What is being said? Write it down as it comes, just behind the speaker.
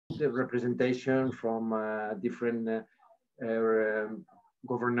representation from different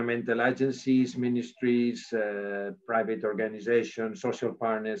governmental agencies, ministries, private organizations, social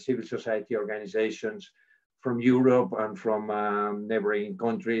partners, civil society organizations from Europe and from neighboring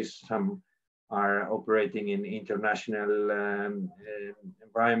countries. Some are operating in international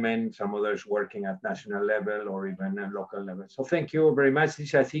environment, some others working at national level or even a local level. So thank you very much.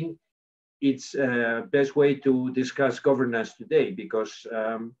 This, I think, it's best way to discuss governance today, because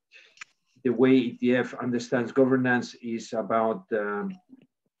the way ETF understands governance is about a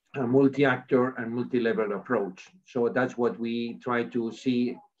multi-actor and multi-level approach. So that's what we try to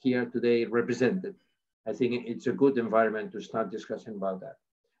see here today represented. I think it's a good environment to start discussing about that.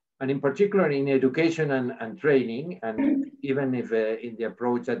 And in particular in education and training, and even if in the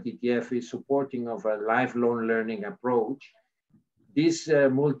approach that ETF is supporting of a lifelong learning approach, this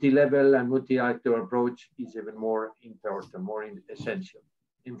multi-level and multi-actor approach is even more important, more essential.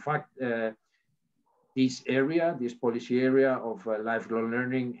 In fact, this area, this policy area of lifelong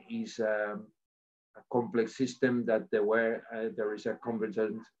learning is a complex system that there is a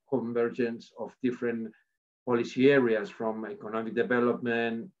convergence of different policy areas, from economic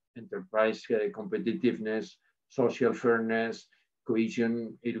development, enterprise competitiveness, social fairness,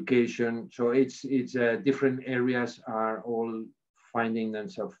 cohesion, education. So it's different areas are all finding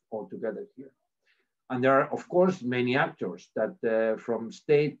themselves all together here. And there are, of course, many actors that from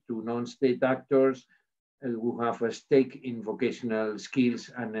state to non-state actors who have a stake in vocational skills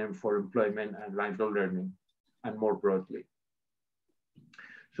and for employment and lifelong learning, and more broadly.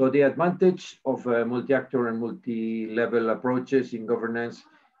 So the advantage of multi-actor and multi-level approaches in governance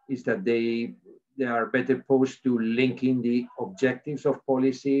is that they are better posed to linking the objectives of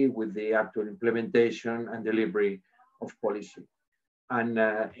policy with the actual implementation and delivery of policy. And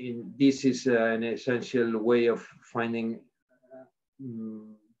this is an essential way of finding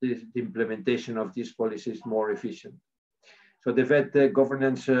the implementation of these policies more efficient. So the VET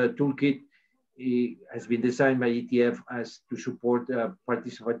governance toolkit has been designed by ETF as to support a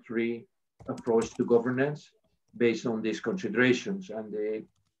participatory approach to governance based on these considerations, and the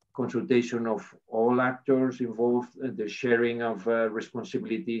consultation of all actors involved, the sharing of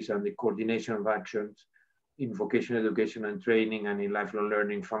responsibilities and the coordination of actions in vocational education and training and in lifelong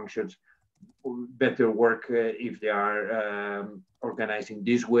learning functions better work if they are organizing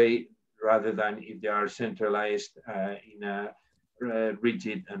this way rather than if they are centralized in a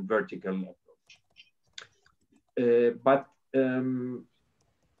rigid and vertical approach. But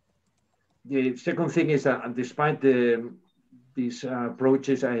the second thing is that despite these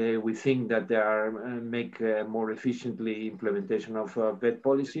approaches, we think that they are make more efficiently implementation of VET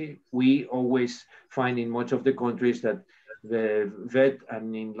policy. We always find in much of the countries that the VET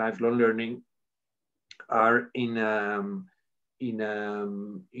and in lifelong learning are in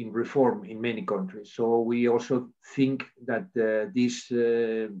reform in many countries. So we also think that this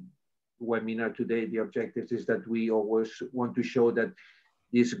webinar today, the objective is that we always want to show that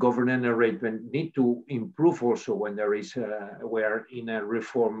this governance arrangement need to improve also when there is we're in a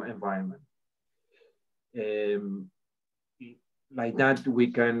reform environment. Like that,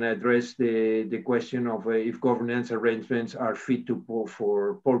 we can address the question of if governance arrangements are fit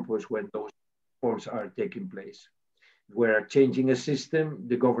for purpose when those reforms are taking place. If we're changing a system,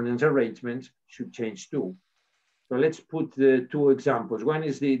 the governance arrangements should change too. So let's put the two examples. One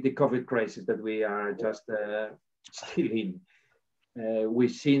is the COVID crisis that we are just still in.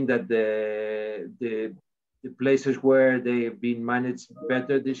 We've seen that the places where they've been managed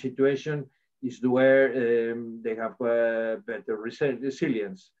better the situation is where they have better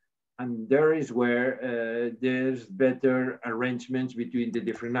resilience. And there is where there's better arrangements between the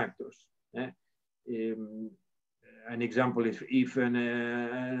different actors. An example is if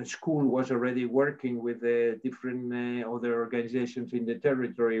a school was already working with different other organizations in the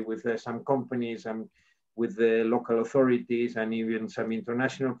territory, with some companies and with the local authorities and even some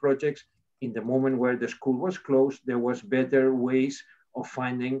international projects, in the moment where the school was closed, there was better ways of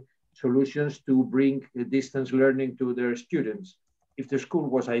finding solutions to bring distance learning to their students. If the school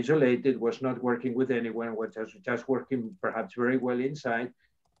was isolated, was not working with anyone, was just working perhaps very well inside,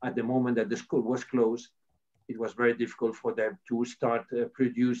 at the moment that the school was closed, it was very difficult for them to start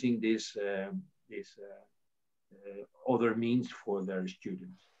producing this other means for their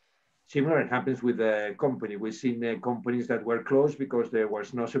students. Similar happens with a company. We've seen companies that were closed because there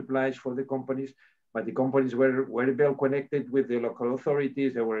was no supplies for the companies, but the companies were very well connected with the local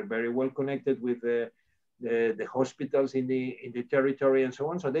authorities. They were very well connected with the hospitals in the territory and so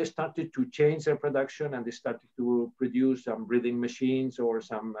on. So they started to change their production and they started to produce some breathing machines or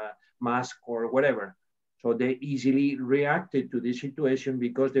some mask or whatever. So they easily reacted to the situation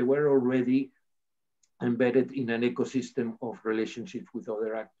because they were already embedded in an ecosystem of relationships with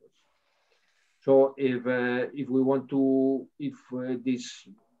other actors. So if we want to, if this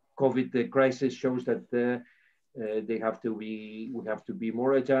COVID crisis shows that we have to be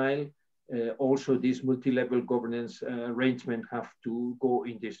more agile, also this multi-level governance arrangement have to go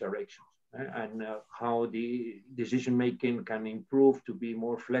in this direction. And how the decision-making can improve to be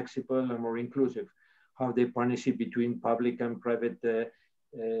more flexible and more inclusive, how the partnership between public and private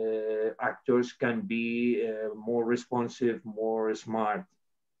actors can be more responsive, more smart.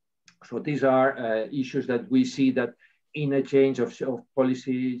 So these are issues that we see that in a change of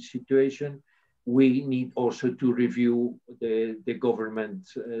policy situation, we need also to review the government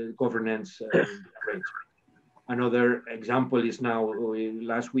governance arrangement. Another example is now,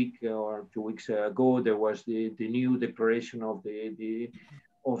 last week or 2 weeks ago, there was the new declaration of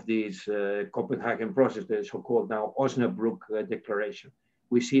this Copenhagen process, the so-called now Osnabrück Declaration.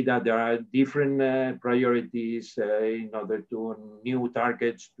 We see that there are different priorities in order to new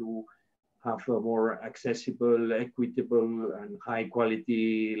targets to have a more accessible, equitable, and high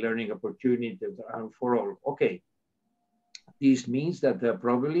quality learning opportunities for all. Okay. This means that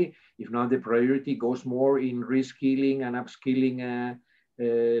probably, if not the priority, goes more in reskilling and upskilling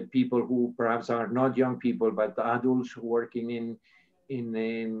people who perhaps are not young people, but adults working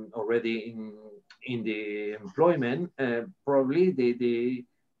already in the employment. Probably the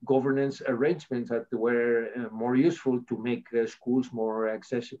governance arrangements that were more useful to make schools more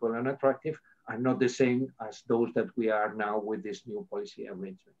accessible and attractive are not the same as those that we are now with this new policy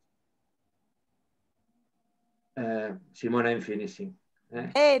arrangement. Simona, I'm finishing.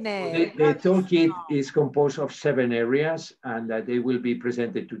 The toolkit is composed of 7 areas, and they will be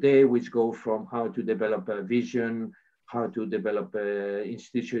presented today, which go from how to develop a vision, how to develop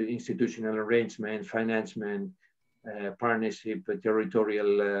institutional arrangement, financement, partnership,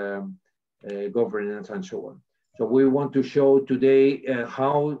 territorial governance, and so on. So we want to show today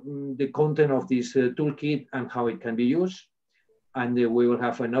how the content of this toolkit and how it can be used. And we will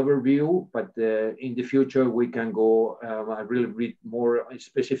have an overview, but in the future, we can go a little bit more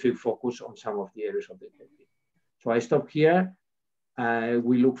specific focus on some of the areas of the toolkit. So I stop here.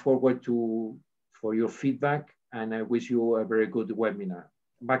 We look forward for your feedback, and I wish you a very good webinar.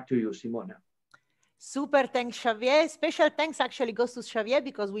 Back to you, Simona. Super, thanks, Xavier. Special thanks actually goes to Xavier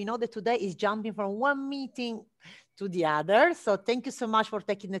because we know that today is jumping from one meeting to the other. So thank you so much for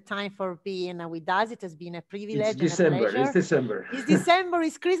taking the time for being with us. It has been a privilege. It's December. And a it's December. It's December.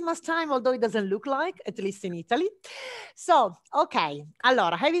 It's Christmas time, although it doesn't look like, at least in Italy. So, okay.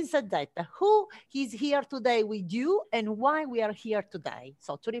 Allora, having said that, who is here today with you and why we are here today?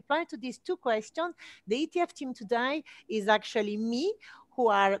 So to reply to these 2 questions, the ETF team today is actually me, who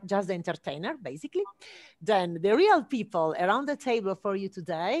are just the entertainer, basically. Then the real people around the table for you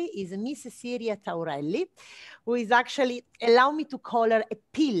today is Miss Siria Taurelli, who is actually, allow me to call her a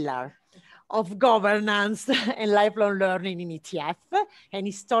pillar of governance and lifelong learning in ETF, an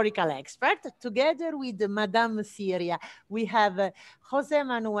historical expert. Together with Madame Siria, we have Jose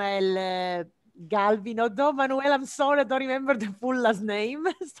Manuel Galvin, no, Manuel, I'm sorry, I don't remember the full last name.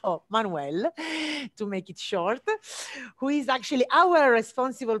 So Manuel, to make it short, who is actually our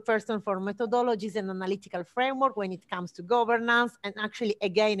responsible person for methodologies and analytical framework when it comes to governance, and actually,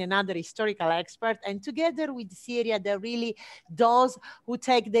 again, another historical expert. And together with Syria, they're really those who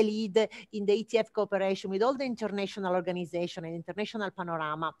take the lead in the ETF cooperation with all the international organization and international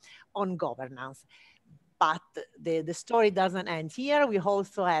panorama on governance. But the story doesn't end here. We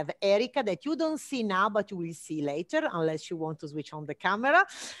also have Erica that you don't see now, but you will see later, unless you want to switch on the camera.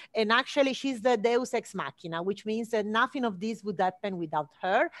 And actually, she's the Deus Ex Machina, which means that nothing of this would happen without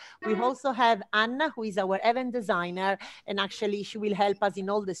her. We also have Anna, who is our event designer, and actually she will help us in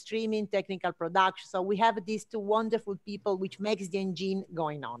all the streaming, technical production. So we have these 2 wonderful people, which makes the engine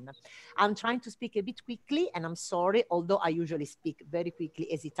going on. I'm trying to speak a bit quickly, and I'm sorry, although I usually speak very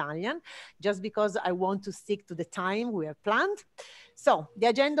quickly as Italian, just because I want to stick to the time we have planned. So the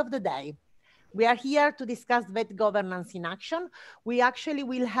agenda of the day. We are here to discuss VET governance in action. We actually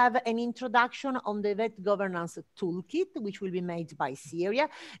will have an introduction on the VET governance toolkit, which will be made by Syria.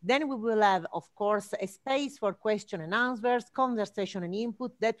 Then we will have, of course, a space for question and answers, conversation and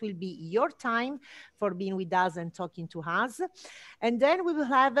input. That will be your time for being with us and talking to us. And then we will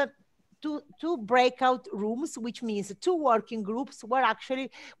have two breakout rooms, which means 2 working groups where actually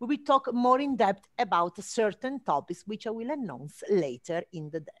we will talk more in depth about certain topics, which I will announce later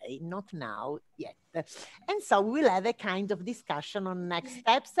in the day, not now yet. And so we will have a kind of discussion on next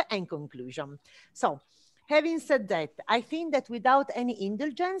steps and conclusion. So having said that, I think that without any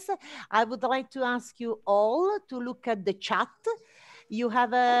indulgence, I would like to ask you all to look at the chat. You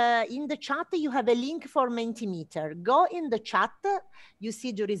have in the chat, you have a link for Mentimeter. Go in the chat. You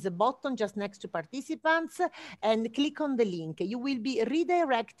see there is a button just next to participants and click on the link. You will be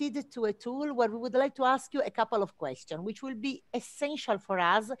redirected to a tool where we would like to ask you a couple of questions, which will be essential for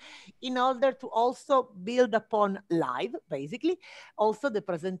us in order to also build upon live, basically, also the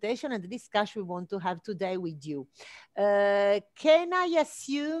presentation and the discussion we want to have today with you. Can I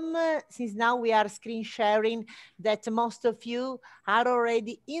assume, since now we are screen sharing, that most of you are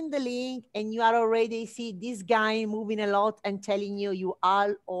already in the link and you are already see this guy moving a lot and telling you you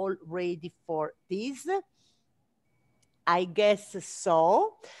are all ready for this? I guess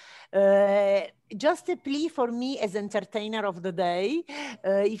so. Just a plea for me as entertainer of the day,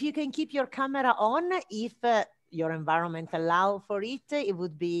 if you can keep your camera on, if your environment allow for it, it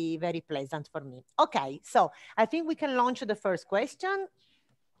would be very pleasant for me. Okay, so I think we can launch the first question.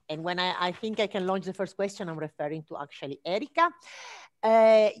 And when I think I can launch the first question, I'm referring to actually Erika.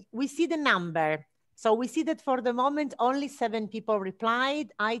 We see the number. So we see that for the moment, only 7 people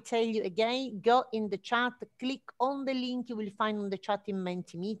replied. I tell you again, go in the chat, click on the link you will find on the chat in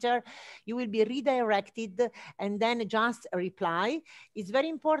Mentimeter. You will be redirected and then just reply. It's very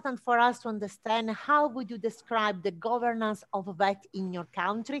important for us to understand how would you describe the governance of VET in your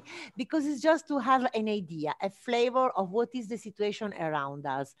country, because it's just to have an idea, a flavor of what is the situation around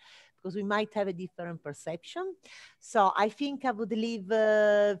us, because we might have a different perception. So I think I would leave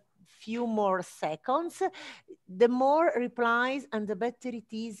few more seconds. The more replies and the better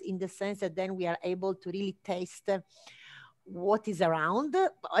it is, in the sense that then we are able to really taste what is around.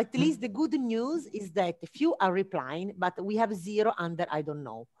 At least the good news is that few are replying, but we have 0 under I don't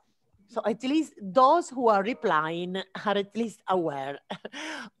know. So at least those who are replying are at least aware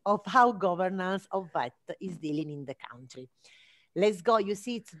of how governance of VET is dealing in the country. Let's go. You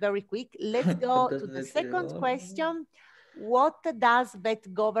see, it's very quick. Let's go to the second question. What does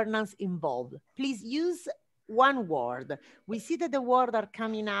VET governance involve? Please use one word. We see that the words are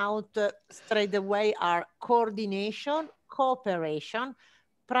coming out straight away are coordination, cooperation,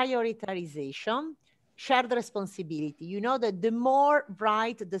 prioritization, shared responsibility. You know that the more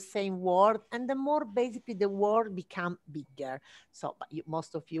write the same word and the more basically the word become bigger. So but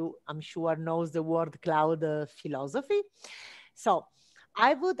most of you, I'm sure, knows the word cloud philosophy. So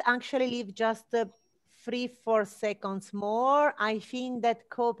I would actually leave just 3-4 seconds more. I think that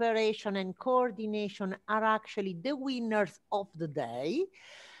cooperation and coordination are actually the winners of the day.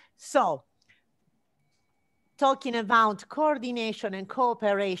 So talking about coordination and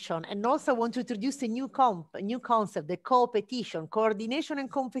cooperation, and also want to introduce a new concept, the competition, coordination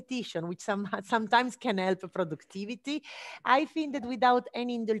and competition, which sometimes can help productivity. I think that without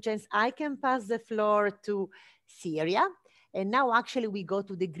any indulgence, I can pass the floor to Syria. And now actually we go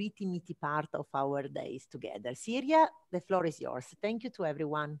to the gritty, meaty part of our days together. Syria, the floor is yours. Thank you to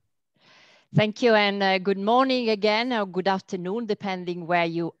everyone. Thank you, and good morning again, or good afternoon, depending where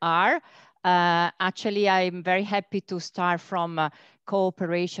you are. Actually, I'm very happy to start from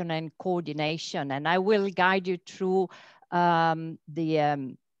cooperation and coordination, and I will guide you through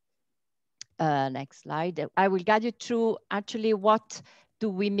next slide. I will guide you through actually what do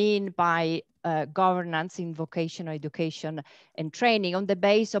we mean by governance in vocational education and training on the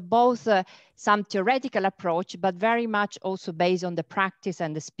base of both some theoretical approach, but very much also based on the practice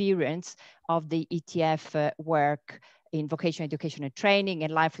and experience of the ETF work in vocational education and training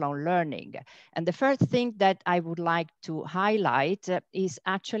and lifelong learning. And the first thing that I would like to highlight is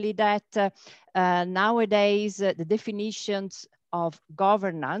actually that nowadays the definitions of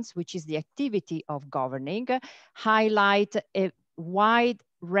governance, which is the activity of governing, highlight a wide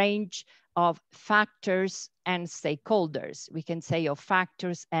range of factors and stakeholders. We can say of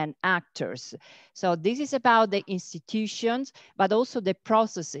factors and actors. So this is about the institutions, but also the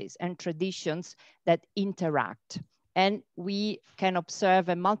processes and traditions that interact. And we can observe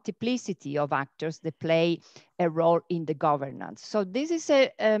a multiplicity of actors that play a role in the governance. So this is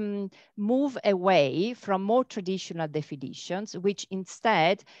a move away from more traditional definitions, which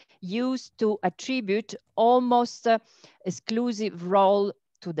instead used to attribute almost exclusive role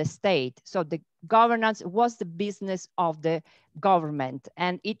to the state. So the governance was the business of the government,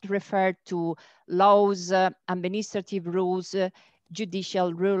 and it referred to laws, administrative rules,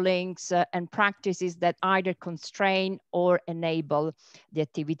 judicial rulings and practices that either constrain or enable the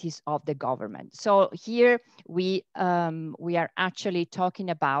activities of the government. So here we are actually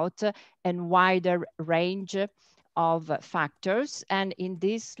talking about a wider range of factors. And in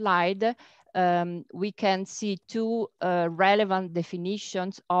this slide, we can see two relevant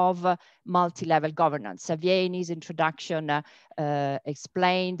definitions of multi-level governance. Xavier, in his introduction,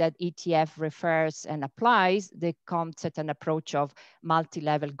 explained that ETF refers and applies the concept and approach of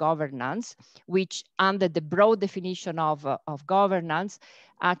multi-level governance, which under the broad definition of governance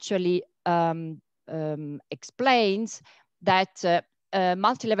actually explains that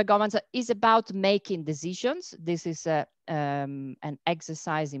multi-level governance is about making decisions. This is an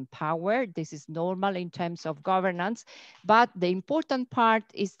exercise in power. This is normal in terms of governance. But the important part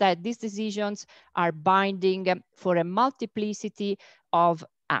is that these decisions are binding for a multiplicity of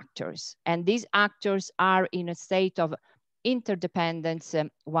actors. And these actors are in a state of interdependence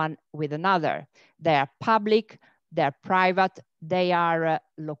one with another. They are public, they're private, they are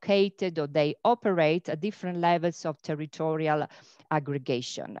located or they operate at different levels of territorial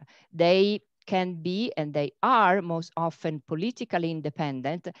aggregation. They can be, and they are most often politically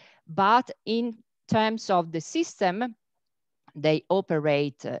independent, but in terms of the system they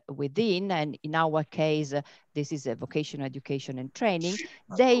operate within, and in our case, this is a vocational education and training,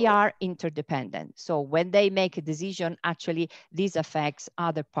 they are interdependent. So when they make a decision, actually this affects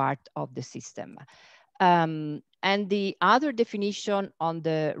other part of the system. And the other definition on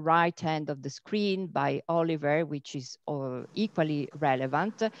the right hand of the screen by Oliver, which is equally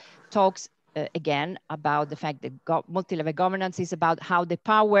relevant, talks again about the fact that multi-level governance is about how the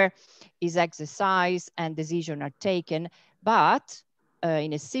power is exercised and decisions are taken. But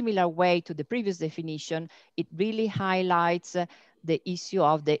in a similar way to the previous definition, it really highlights the issue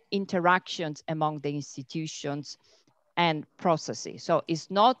of the interactions among the institutions and processes. So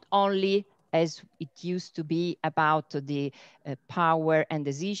it's not only as it used to be about the power and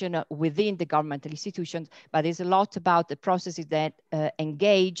decision within the governmental institutions, but it's a lot about the processes that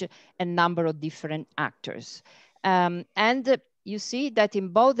engage a number of different actors. And you see that in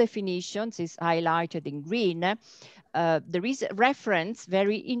both definitions, is highlighted in green, there is a reference,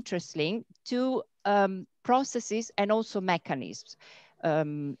 very interesting, to processes and also mechanisms.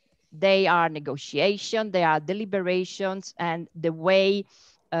 They are negotiation, they are deliberations, and the way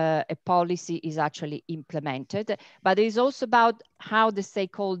a policy is actually implemented, but it is also about how the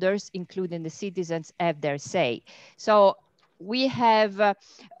stakeholders, including the citizens, have their say. So we have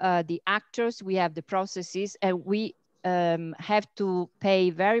the actors, we have the processes, and we have to pay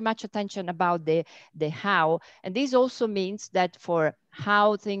very much attention about the how. And this also means that for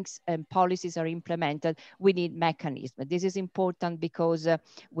how things and policies are implemented, we need mechanisms. This is important because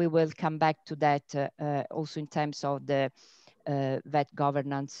we will come back to that also in terms of the that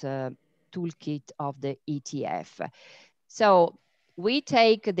governance toolkit of the ETF. So we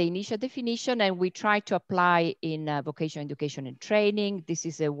take the initial definition and we try to apply in vocational education and training. This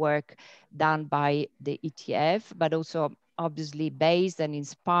is a work done by the ETF, but also obviously based and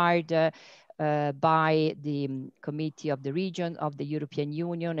inspired by the Committee of the Region of the European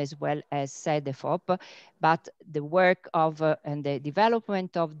Union, as well as CEDEFOP. But the work of and the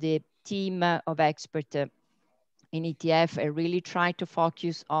development of the team of experts in ETF really try to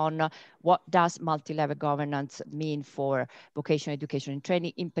focus on what does multi-level governance mean for vocational education and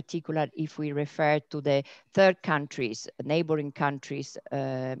training, in particular if we refer to the third countries, neighboring countries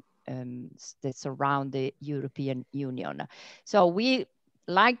that surround the European Union. So we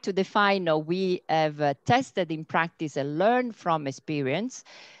like to define, or we have tested in practice and learned from experience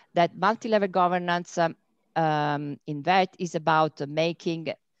that multi-level governance in that is about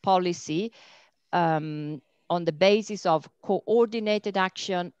making policy on the basis of coordinated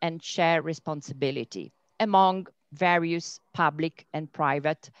action and shared responsibility among various public and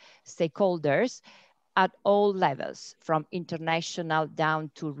private stakeholders at all levels, from international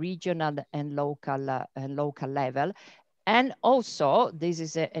down to regional and local level. And also, this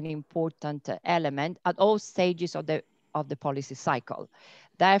is an important element, at all stages of the policy cycle.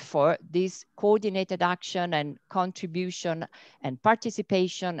 Therefore, this coordinated action and contribution and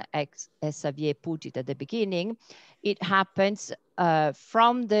participation, as Xavier put it at the beginning, it happens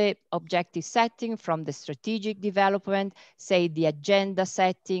from the objective setting, from the strategic development, say the agenda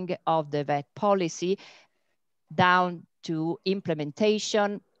setting of the VET policy, down to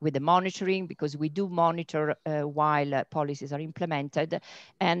implementation with the monitoring, because we do monitor while policies are implemented,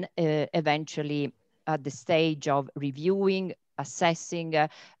 and eventually at the stage of reviewing, assessing,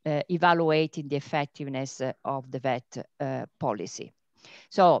 evaluating the effectiveness of the VET policy.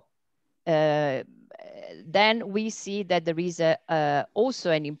 So then we see that there is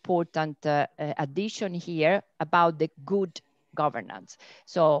also an important addition here about the good governance.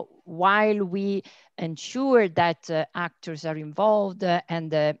 So while we ensure that actors are involved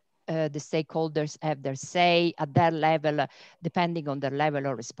and the the stakeholders have their say at their level, depending on their level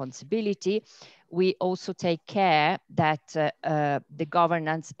of responsibility. We also take care that the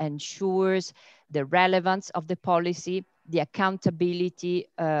governance ensures the relevance of the policy, the accountability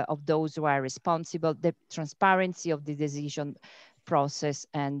of those who are responsible, the transparency of the decision process,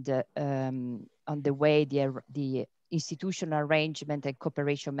 and on the way the institutional arrangement and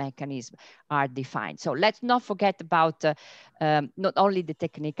cooperation mechanism are defined. So let's not forget about not only the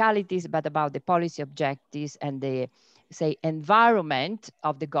technicalities, but about the policy objectives and the, say, environment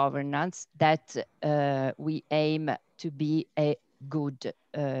of the governance that we aim to be a good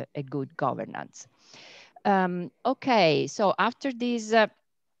governance. Okay, so after this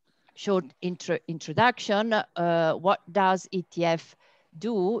short introduction, what does ETF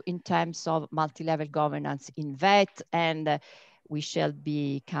do in terms of multi-level governance in VET? And we shall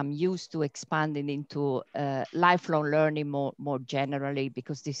become used to expanding into lifelong learning more generally,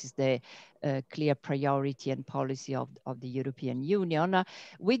 because this is the clear priority and policy of the European Union.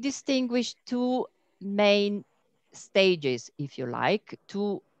 We distinguish two main stages, if you like,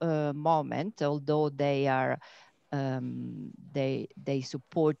 two moments, although they are they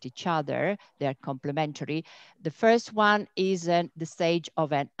support each other, they are complementary. The first one is the stage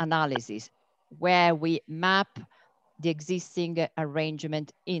of an analysis, where we map the existing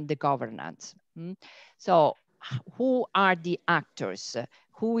arrangement in the governance. So who are the actors?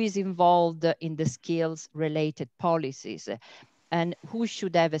 Who is involved in the skills related policies? And who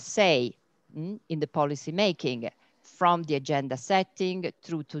should have a say in the policy making, from the agenda setting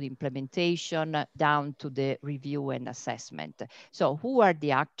through to the implementation, down to the review and assessment? So who are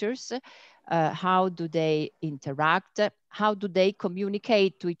the actors? How do they interact? How do they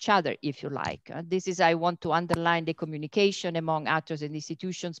communicate to each other, if you like? This is, I want to underline the communication among actors and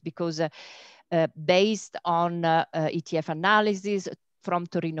institutions, because based on ETF analysis, from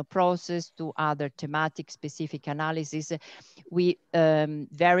Torino process to other thematic specific analysis, we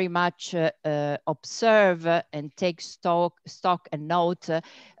very much observe and take stock and note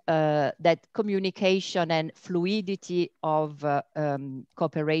that communication and fluidity of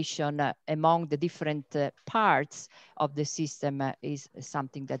cooperation among the different parts of the system is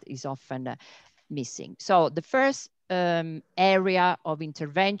something that is often missing. So the first area of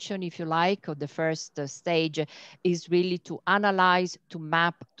intervention, if you like, or the first stage, is really to analyze, to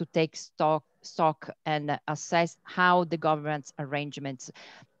map, to take stock and assess how the governance arrangements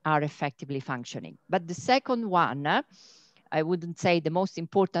are effectively functioning. But the second one, I wouldn't say the most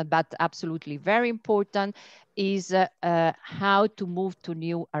important, but absolutely very important, is how to move to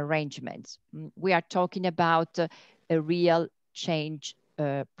new arrangements. We are talking about a real change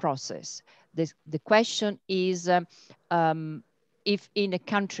process. The question is, if in a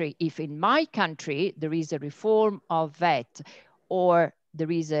country, if in my country, there is a reform of VET, or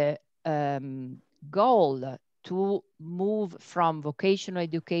there is a goal to move from vocational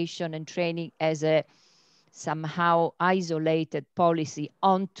education and training as a somehow isolated policy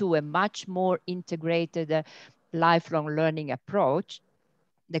onto a much more integrated lifelong learning approach,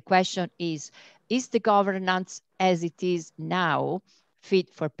 the question is the governance as it is now fit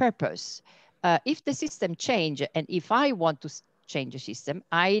for purpose? If the system change, and if I want to change the system,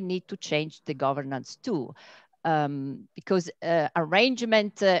 I need to change the governance too, because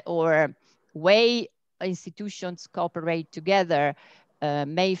arrangement or way institutions cooperate together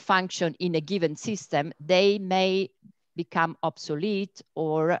may function in a given system, they may become obsolete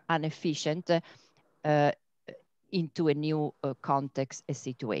or inefficient into a new context, a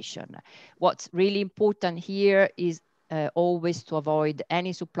situation. What's really important here is always to avoid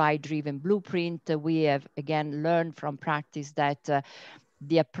any supply-driven blueprint. We have, again, learned from practice that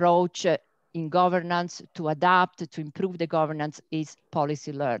the approach in governance to adapt, to improve the governance is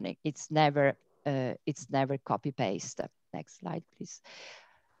policy learning. It's never copy-paste. Next slide, please.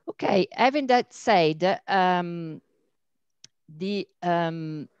 Okay, having that said, I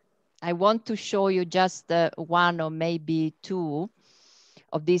want to show you just one or maybe two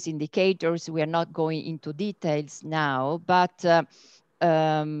of these indicators. We are not going into details now, but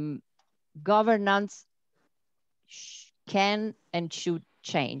governance can and should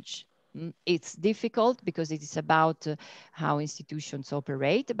change. It's difficult because it is about how institutions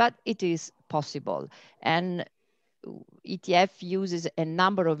operate, but it is possible. And ETF uses a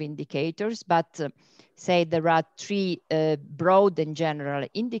number of indicators, but say there are three broad and general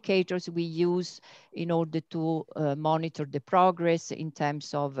indicators we use in order to monitor the progress in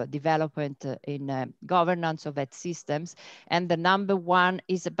terms of development in governance of its systems. And the number one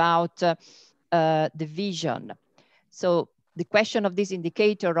is about the vision. So the question of this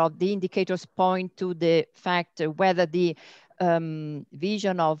indicator, of the indicators, point to the fact whether the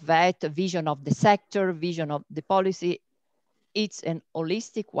vision of that, vision of the sector, vision of the policy, it's an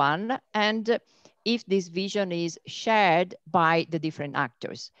holistic one. And if this vision is shared by the different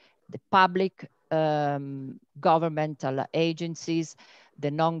actors, the public, governmental agencies, the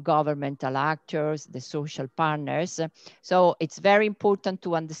non-governmental actors, the social partners. So it's very important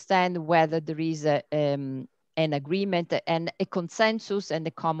to understand whether there is an agreement and a consensus and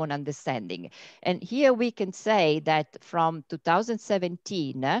a common understanding. And here we can say that from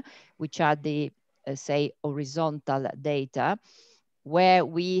 2017, which are the say horizontal data, where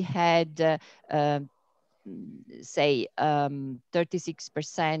we had say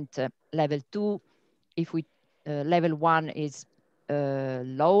 36% level 2. If we level 1 is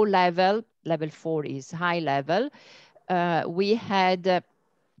low level, level 4 is high level. We had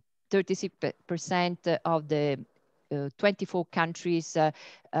 36% of the 24 countries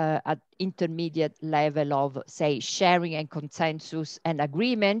at intermediate level of, say, sharing and consensus and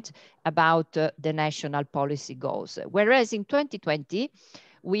agreement about the national policy goals. Whereas in 2020,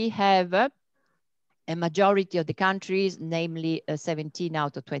 we have a majority of the countries, namely 17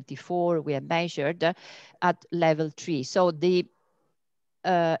 out of 24, we have measured at level 3. So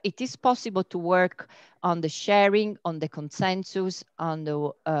it is possible to work on the sharing, on the consensus, on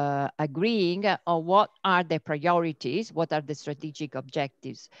the agreeing on what are the priorities, what are the strategic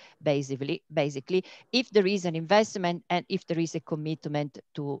objectives, basically, if there is an investment and if there is a commitment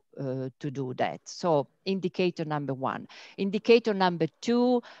to do that. So indicator number 1. Indicator number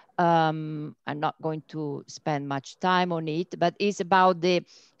 2, I'm not going to spend much time on it, but it's about the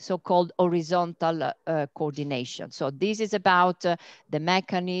so-called horizontal coordination. So this is about the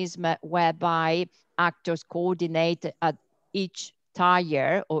mechanism whereby actors coordinate at each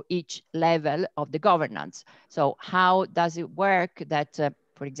tier or each level of the governance. So how does it work that,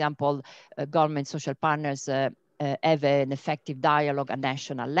 for example, government social partners have an effective dialogue at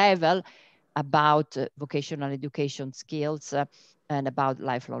national level about vocational education skills and about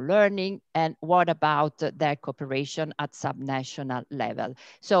lifelong learning, and what about their cooperation at subnational level?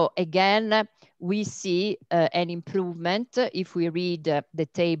 So again, we see an improvement if we read the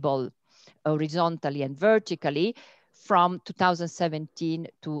table horizontally and vertically from 2017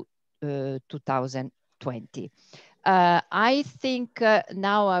 to 2020. I think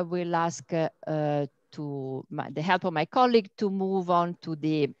now I will ask the help of my colleague to move on to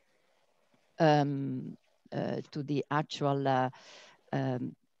the actual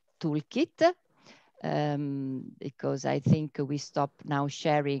toolkit, because I think we stop now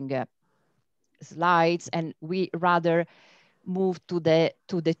sharing slides and we rather move to the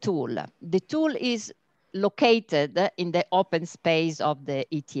tool. The tool is located in the open space of the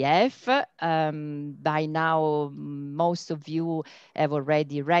ETF. By now, most of you have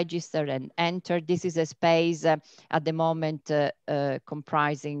already registered and entered. This is a space at the moment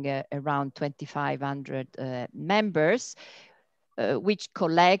comprising around 2,500 members, which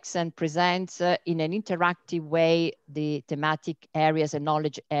collects and presents in an interactive way the thematic areas and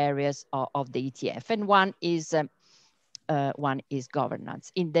knowledge areas of the ETF. And one is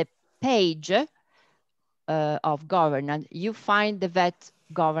governance. In the page of governance, you find the VET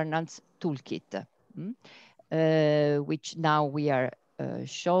governance toolkit, which now we are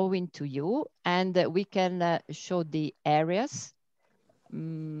showing to you, and we can show the areas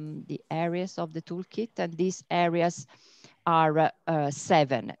of the toolkit, and these areas are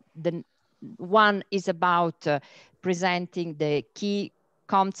 7. The one is about presenting the key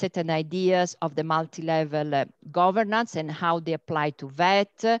concepts and ideas of the multi-level governance and how they apply to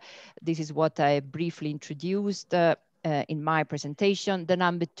VET. This is what I briefly introduced in my presentation. The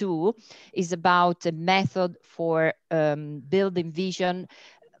number 2 is about a method for building vision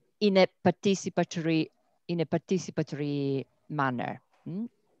in a participatory manner.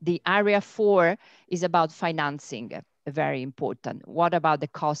 The area 4 is about financing. Very important. What about the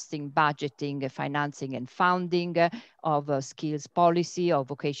costing, budgeting, financing and funding of skills policy, of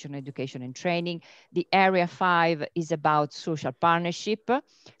vocational education and training? The area 5 is about social partnership.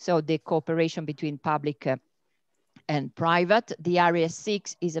 So the cooperation between public and private. The area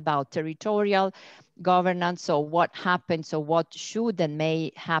 6 is about territorial governance. So what happens, so what should and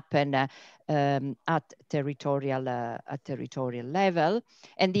may happen at territorial level.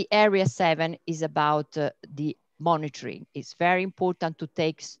 And the area 7 is about the monitoring. It's very important to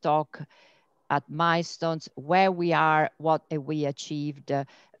take stock at milestones, where we are, what have we achieved,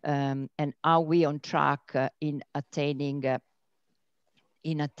 and are we on track in attaining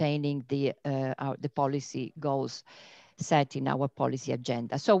the policy goals set in our policy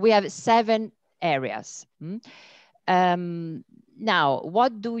agenda. So we have 7 areas. Now,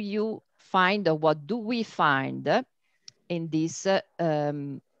 what do you find, or what do we find in these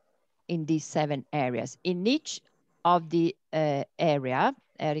 7 areas. In each of the area,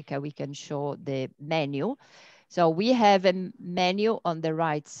 Erica, we can show the menu. So we have a menu on the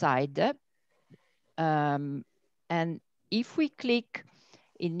right side. And if we click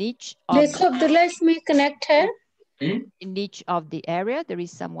in each of Abdullah, is me connect hai? In each of the area, there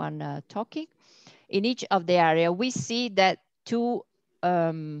is someone talking. In each of the area, we see that 2,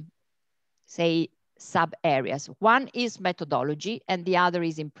 say, sub areas. One is methodology and the other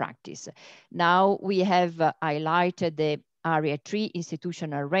is in practice. Now we have highlighted the area 3,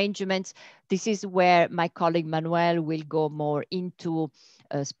 institutional arrangements. This is where my colleague Manuel will go more into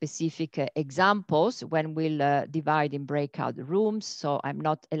specific examples when we'll divide in breakout rooms. So I'm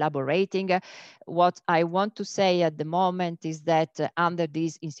not elaborating. What I want to say at the moment is that under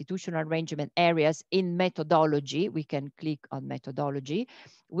these institutional arrangement areas in methodology, we can click on methodology,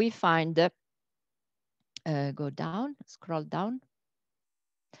 we find, go down, scroll down,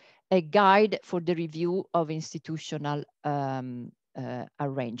 a guide for the review of institutional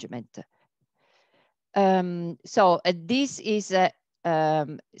arrangement. So this is,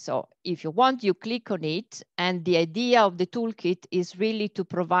 so if you want, you click on it, and the idea of the toolkit is really to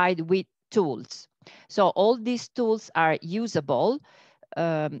provide with tools. So all these tools are usable.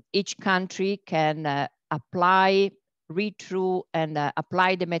 Each country can apply, read through, and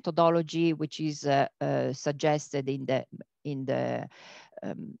apply the methodology which is suggested in the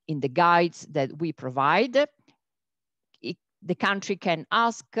guides that we provide. The country can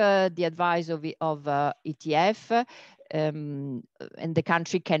ask the advice of ETF, and the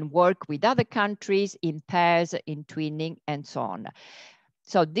country can work with other countries in pairs, in twinning, and so on.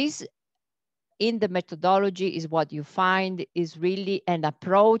 So this, in the methodology, is what you find is really an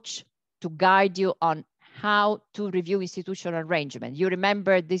approach to guide you on how to review institutional arrangement. You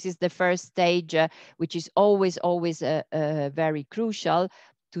remember, this is the first stage, which is always very crucial,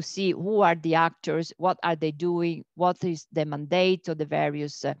 to see who are the actors, what are they doing, what is the mandate of the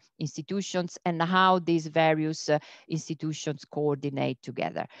various institutions, and how these various institutions coordinate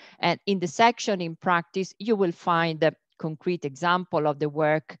together. And in the section in practice, you will find a concrete example of the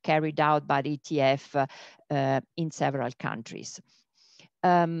work carried out by the ETF in several countries.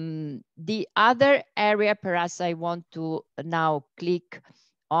 The other area perhaps I want to now click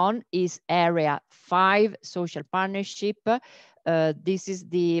on is area 5, social partnership. This is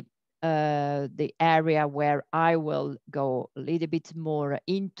the area where I will go a little bit more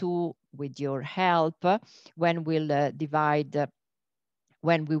into with your help when we'll divide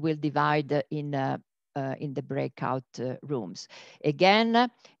when we will divide in the breakout rooms.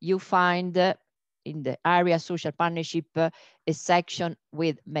 Again, you find in the area social partnership a section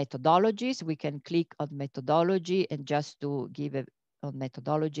with methodologies. We can click on methodology, and just to give a on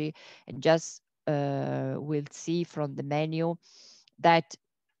methodology, and just we'll see from the menu that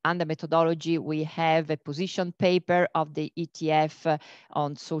under methodology, we have a position paper of the ETF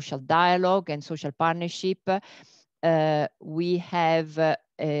on social dialogue and social partnership. We have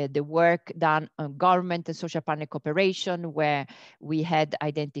the work done on government and social partner cooperation, where we had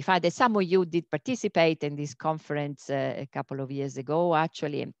identified that some of you did participate in this conference a couple of years ago.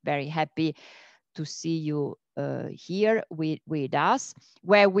 Actually, I'm very happy to see you here with us,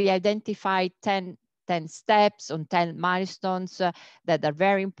 where we identified 10 steps on 10 milestones that are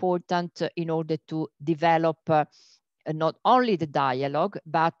very important in order to develop not only the dialogue,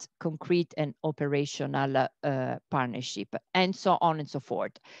 but concrete and operational partnership, and so on and so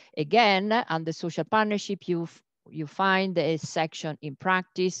forth. Again, under social partnership, you find a section in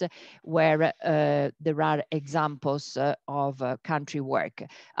practice where there are examples of country work.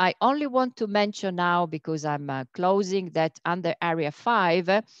 I only want to mention now, because I'm closing, that under area 5,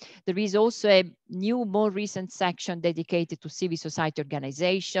 there is also a new, more recent section dedicated to civil society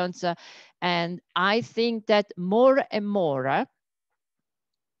organizations. And I think that more and more,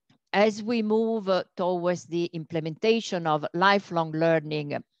 as we move towards the implementation of lifelong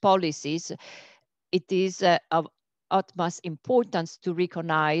learning policies, it is of utmost importance to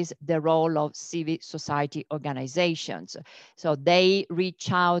recognize the role of civil society organizations. So they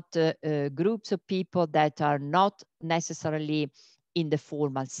reach out groups of people that are not necessarily in the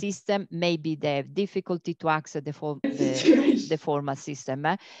formal system. Maybe they have difficulty to access the formal system.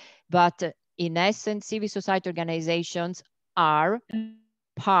 But in essence, civil society organizations are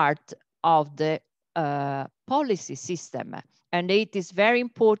part of the policy system. And it is very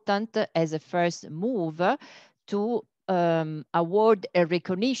important as a first move to award a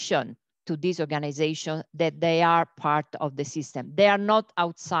recognition to these organizations that they are part of the system. They are not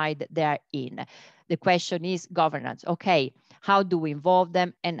outside, they are in. The question is governance. Okay, how do we involve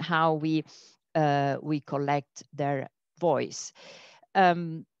them, and how we collect their voice.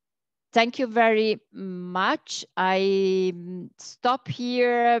 Thank you very much. I stop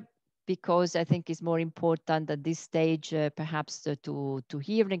here because I think it's more important at this stage, perhaps to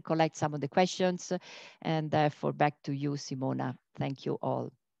hear and collect some of the questions. And therefore, back to you, Simona. Thank you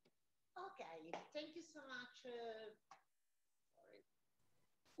all. Okay, thank you so much.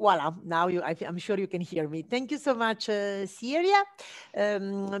 Voila, now I'm sure you can hear me. Thank you so much, Syria.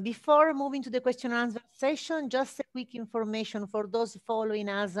 Before moving to the question and answer session, just a quick information for those following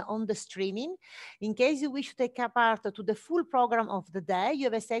us on the streaming. In case you wish to take part to the full program of the day, you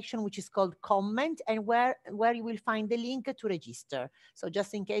have a section which is called comment, and where you will find the link to register. So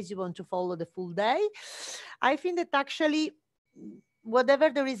just in case you want to follow the full day, I think that actually, whatever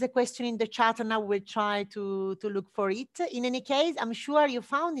there is a question in the chat, and now we'll try to look for it. In any case, I'm sure you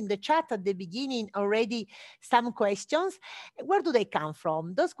found in the chat at the beginning already some questions. Where do they come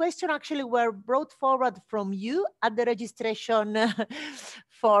from? Those questions actually were brought forward from you at the registration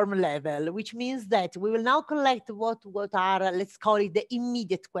form level, which means that we will now collect what are, let's call it, the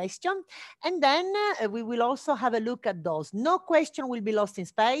immediate question. And then we will also have a look at those. No question will be lost in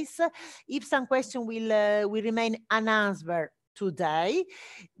space. If some question will remain unanswered today,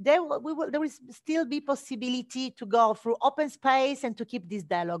 there will still be possibility to go through open space and to keep this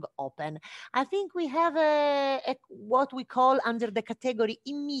dialogue open. I think we have what we call under the category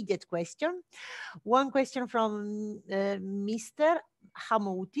immediate question. One question from Mr.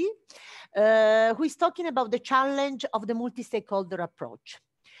 Hamouti, who is talking about the challenge of the multi-stakeholder approach,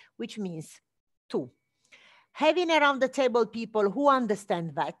 which means having around the table people who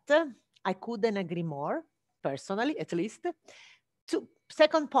understand that. I couldn't agree more, personally, at least.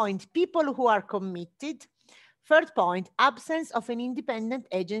 Second point, people who are committed. Third point, absence of an independent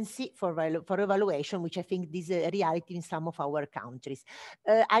agency for evaluation, which I think is a reality in some of our countries.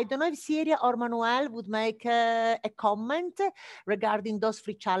 I don't know if Syria or Manuel would make a comment regarding those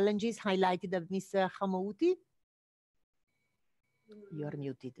three challenges highlighted by Mr. Hamouti. You're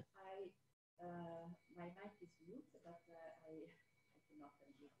muted. My mic is mute, but I cannot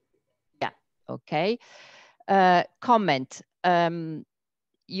unmute it. Yeah, okay. Comment.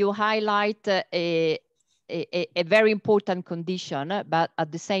 You highlight a very important condition, but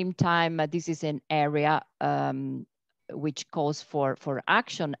at the same time, this is an area which calls for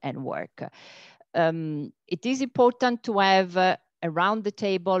action and work. It is important to have around the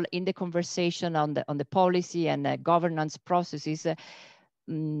table in the conversation on the policy and governance processes,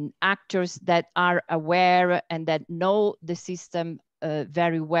 actors that are aware and that know the system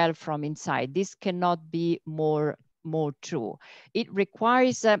very well from inside. This cannot be more true. It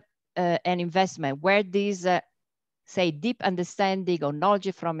requires an investment where this, say, deep understanding or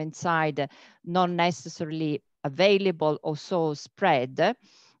knowledge from inside, not necessarily available or so spread,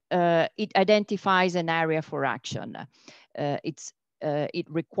 it identifies an area for action. It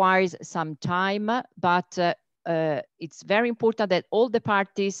requires some time, but it's very important that all the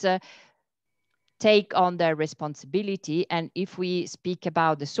parties take on their responsibility. And if we speak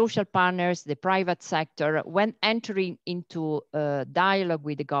about the social partners, the private sector, when entering into dialogue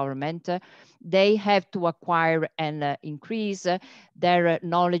with the government, they have to acquire and increase their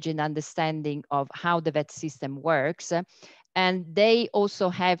knowledge and understanding of how the vet system works. And they also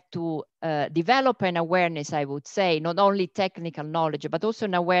have to develop an awareness, I would say, not only technical knowledge, but also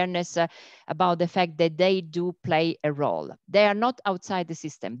an awareness about the fact that they do play a role. They are not outside the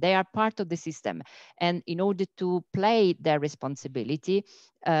system, they are part of the system. And in order to play their responsibility,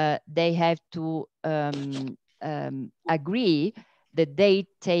 they have to agree that they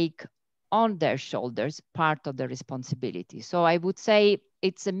take on their shoulders part of the responsibility. So I would say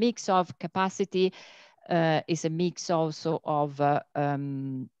it's a mix of capacity, is a mix also of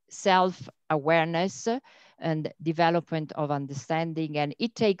self-awareness and development of understanding, and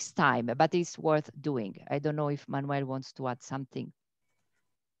it takes time, but it's worth doing. I don't know if Manuel wants to add something.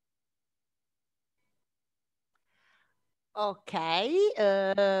 Okay,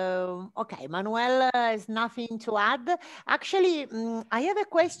 okay, Manuel has nothing to add. Actually, I have a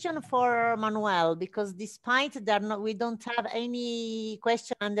question for Manuel, because despite we don't have any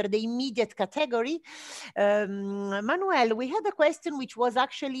question under the immediate category. Manuel, we had a question which was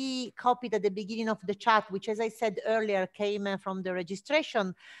actually copied at the beginning of the chat, which, as I said earlier, came from the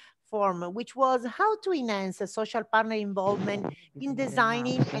registration Betterform, which was how to enhance social partner involvement in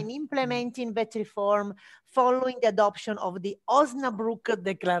designing and implementing Betterform following the adoption of the Osnabrück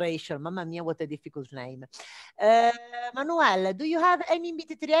Declaration. Mamma mia, what a difficult name. Manuel, do you have any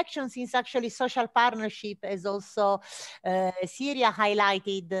immediate reaction, since actually social partnership is also Syria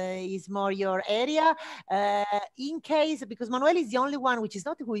highlighted is more your area? In case, because Manuel is the only one who is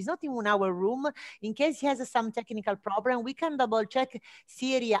not in our room, in case he has some technical problem, we can double check.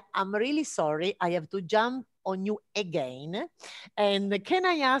 Syria, I'm really sorry, I have to jump on you again. And can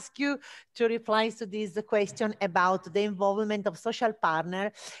I ask you to reply to this question about the involvement of social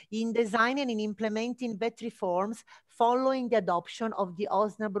partner in designing and implementing better reforms following the adoption of the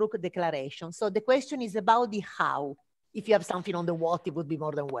Osnabrück Declaration? So the question is about the how. If you have something on the what, it would be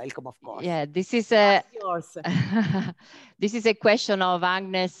more than welcome, of course. Yeah, this is yours. This is a question of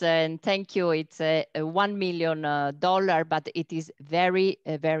Agnes, and thank you. It's a $1 million, but it is very,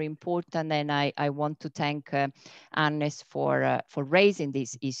 very important, and I want to thank Agnes for raising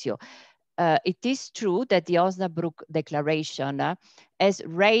this issue. It is true that the Osnabrück Declaration has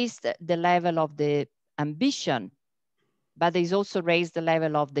raised the level of the ambition, but it's also raised the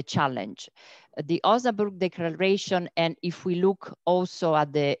level of the challenge. The Osnabrück Declaration, and if we look also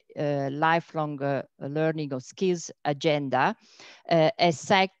at the lifelong learning of skills agenda, has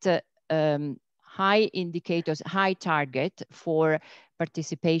set high indicators, high target for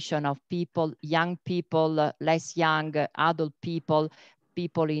participation of people, young people, less young, adult people,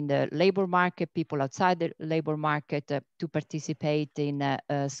 people in the labor market, people outside the labor market, to participate in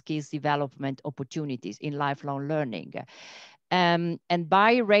skills development opportunities in lifelong learning. And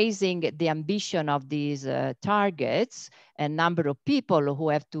by raising the ambition of these targets and number of people who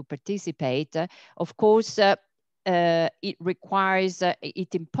have to participate, of course, it requires,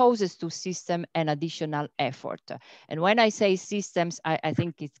 it imposes to system an additional effort. And when I say systems, I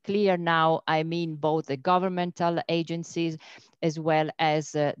think it's clear now, I mean both the governmental agencies as well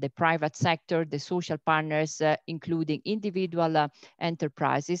as the private sector, the social partners, including individual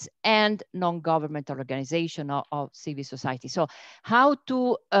enterprises and non-governmental organization of civil society. So how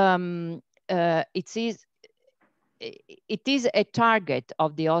to, it is a target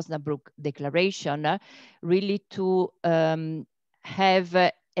of the Osnabrück Declaration really to have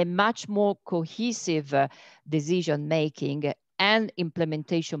a much more cohesive decision-making and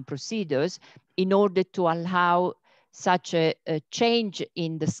implementation procedures in order to allow such a change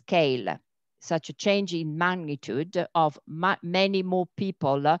in the scale, such a change in magnitude of many more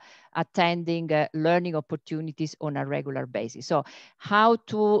people attending learning opportunities on a regular basis. So how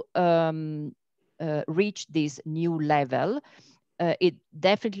to reach this new level? It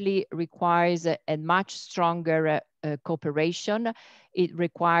definitely requires a much stronger cooperation. It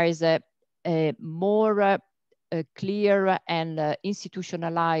requires a more clear and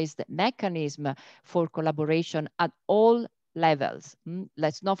institutionalized mechanism for collaboration at all levels.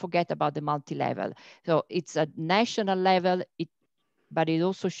 Let's not forget about the multi-level. So it's a national level, but it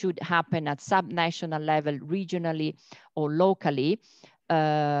also should happen at sub-national level, regionally or locally,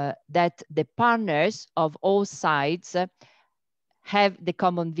 that the partners of all sides have the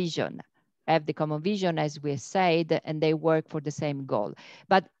common vision, as we said, and they work for the same goal.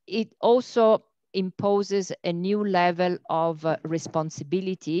 But it also imposes a new level of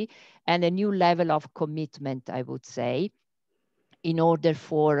responsibility and a new level of commitment, I would say, in order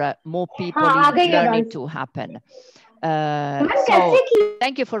for more people in learning to happen. So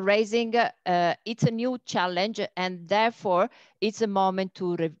thank you for raising. It's a new challenge, and therefore it's a moment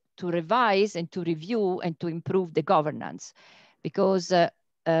to revise and to review and to improve the governance, because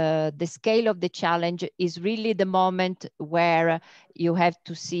the scale of the challenge is really the moment where you have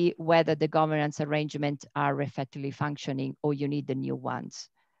to see whether the governance arrangements are effectively functioning or you need the new ones.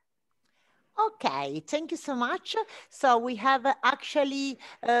 Okay, thank you so much. So we have actually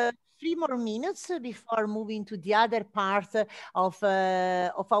 3 more minutes before moving to the other part of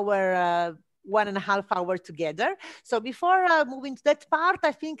our 1.5 hours together. So before moving to that part,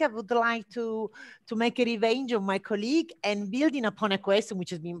 I think I would like to make a revenge of my colleague and building upon a question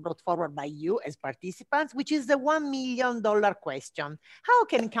which has been brought forward by you as participants, which is the $1 million question. How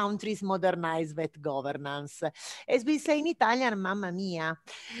can countries modernize that governance? As we say in Italian, mamma mia.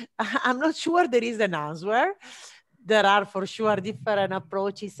 I'm not sure there is an answer. There are for sure different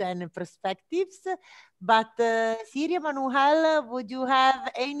approaches and perspectives, but Syria, Manuel, would you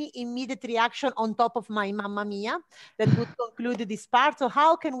have any immediate reaction on top of my mamma mia that would conclude this part? So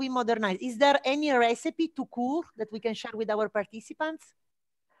how can we modernize? Is there any recipe to cook that we can share with our participants?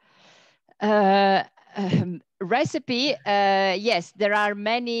 Recipe, yes, there are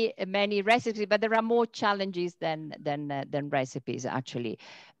many recipes, but there are more challenges than recipes, actually.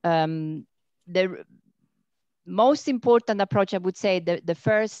 the most important approach, I would say, the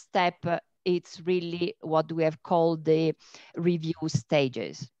first step, it's really what we have called the review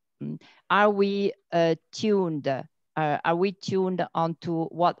stages. Are we tuned? Are we tuned onto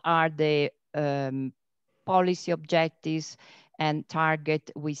what are the policy objectives and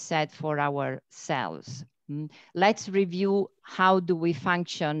target we set for ourselves? Let's review how do we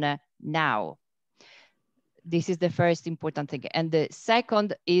function now. This is the first important thing. And the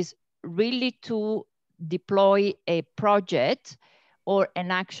second is really to deploy a project or an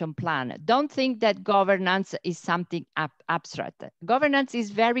action plan. Don't think that governance is something abstract. Governance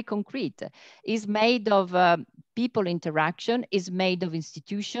is very concrete. It's made of people interaction, is made of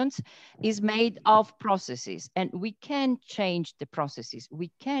institutions, is made of processes. And we can change the processes.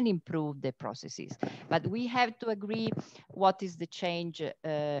 We can improve the processes. But we have to agree what is the change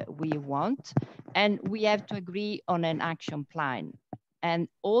we want. And we have to agree on an action plan. And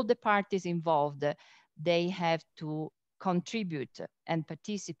all the parties involved, they have to contribute and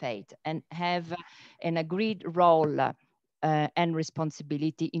participate and have an agreed role and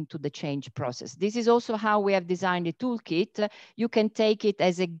responsibility into the change process. This is also how we have designed a toolkit. You can take it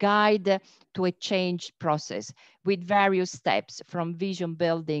as a guide to a change process with various steps, from vision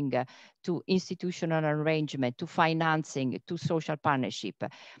building to institutional arrangement, to financing, to social partnership.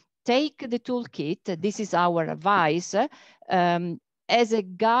 Take the toolkit, this is our advice, as a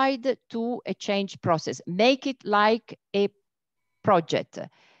guide to a change process. Make it like a project.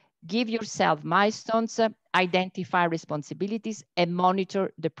 Give yourself milestones, identify responsibilities, and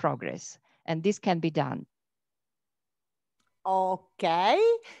monitor the progress. And this can be done. Okay,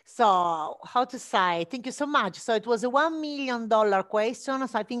 so how to say, thank you so much. So it was a $1 million question.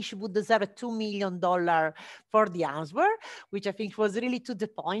 So I think she would deserve a $2 million for the answer, which I think was really to the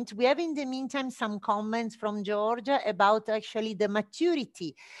point. We have in the meantime some comments from Georgia about actually the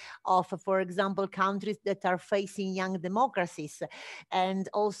maturity of, for example, countries that are facing young democracies. And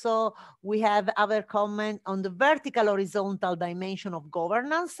also we have other comment on the vertical horizontal dimension of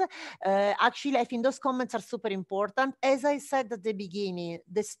governance. Actually, I think those comments are super important. As I said at the beginning,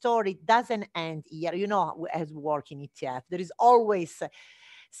 the story doesn't end here. You know, as we work in ETF, there is always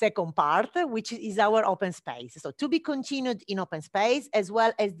second part, which is our open space. So to be continued in open space, as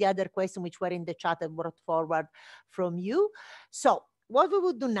well as the other question which were in the chat and brought forward from you. So what we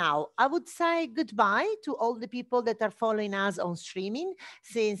would do now, I would say goodbye to all the people that are following us on streaming,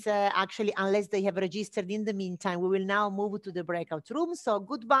 since actually, unless they have registered in the meantime, we will now move to the breakout room. So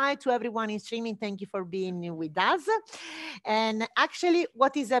goodbye to everyone in streaming. Thank you for being with us. And actually,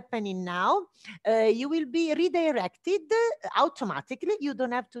 what is happening now, you will be redirected automatically. You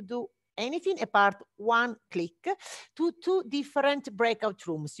don't have to do anything apart one click to two different breakout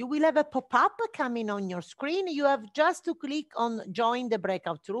rooms. You will have a pop-up coming on your screen. You have just to click on join the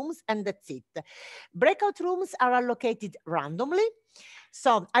breakout rooms, and that's it. Breakout rooms are allocated randomly.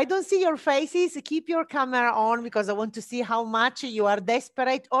 So I don't see your faces. Keep your camera on, because I want to see how much you are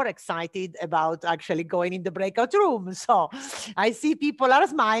desperate or excited about actually going in the breakout room. So I see people are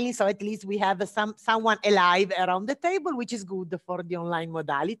smiling. So at least we have someone alive around the table, which is good for the online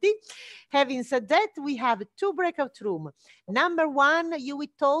modality. Having said that, we have two breakout rooms. Number one, we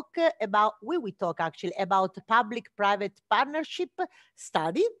will talk actually about public-private partnership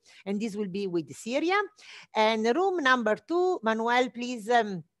study, and this will be with Syria. And room number two, Manuel, please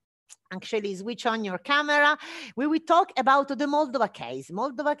actually switch on your camera. We will talk about the Moldova case.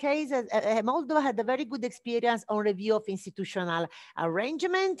 Moldova had a very good experience on review of institutional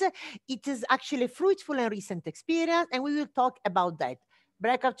arrangement. It is actually a fruitful and recent experience, and we will talk about that.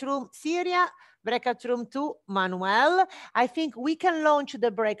 Breakout room Syria, breakout room 2, Manuel. I think we can launch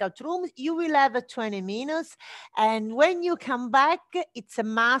the breakout room. You will have 20 minutes. And when you come back, it's a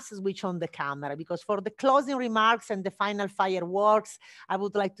must switch on the camera, because for the closing remarks and the final fireworks, I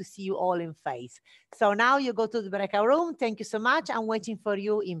would like to see you all in face. So now you go to the breakout room. Thank you so much. I'm waiting for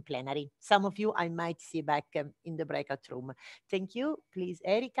you in plenary. Some of you I might see back in the breakout room. Thank you. Please,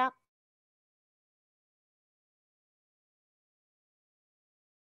 Erika.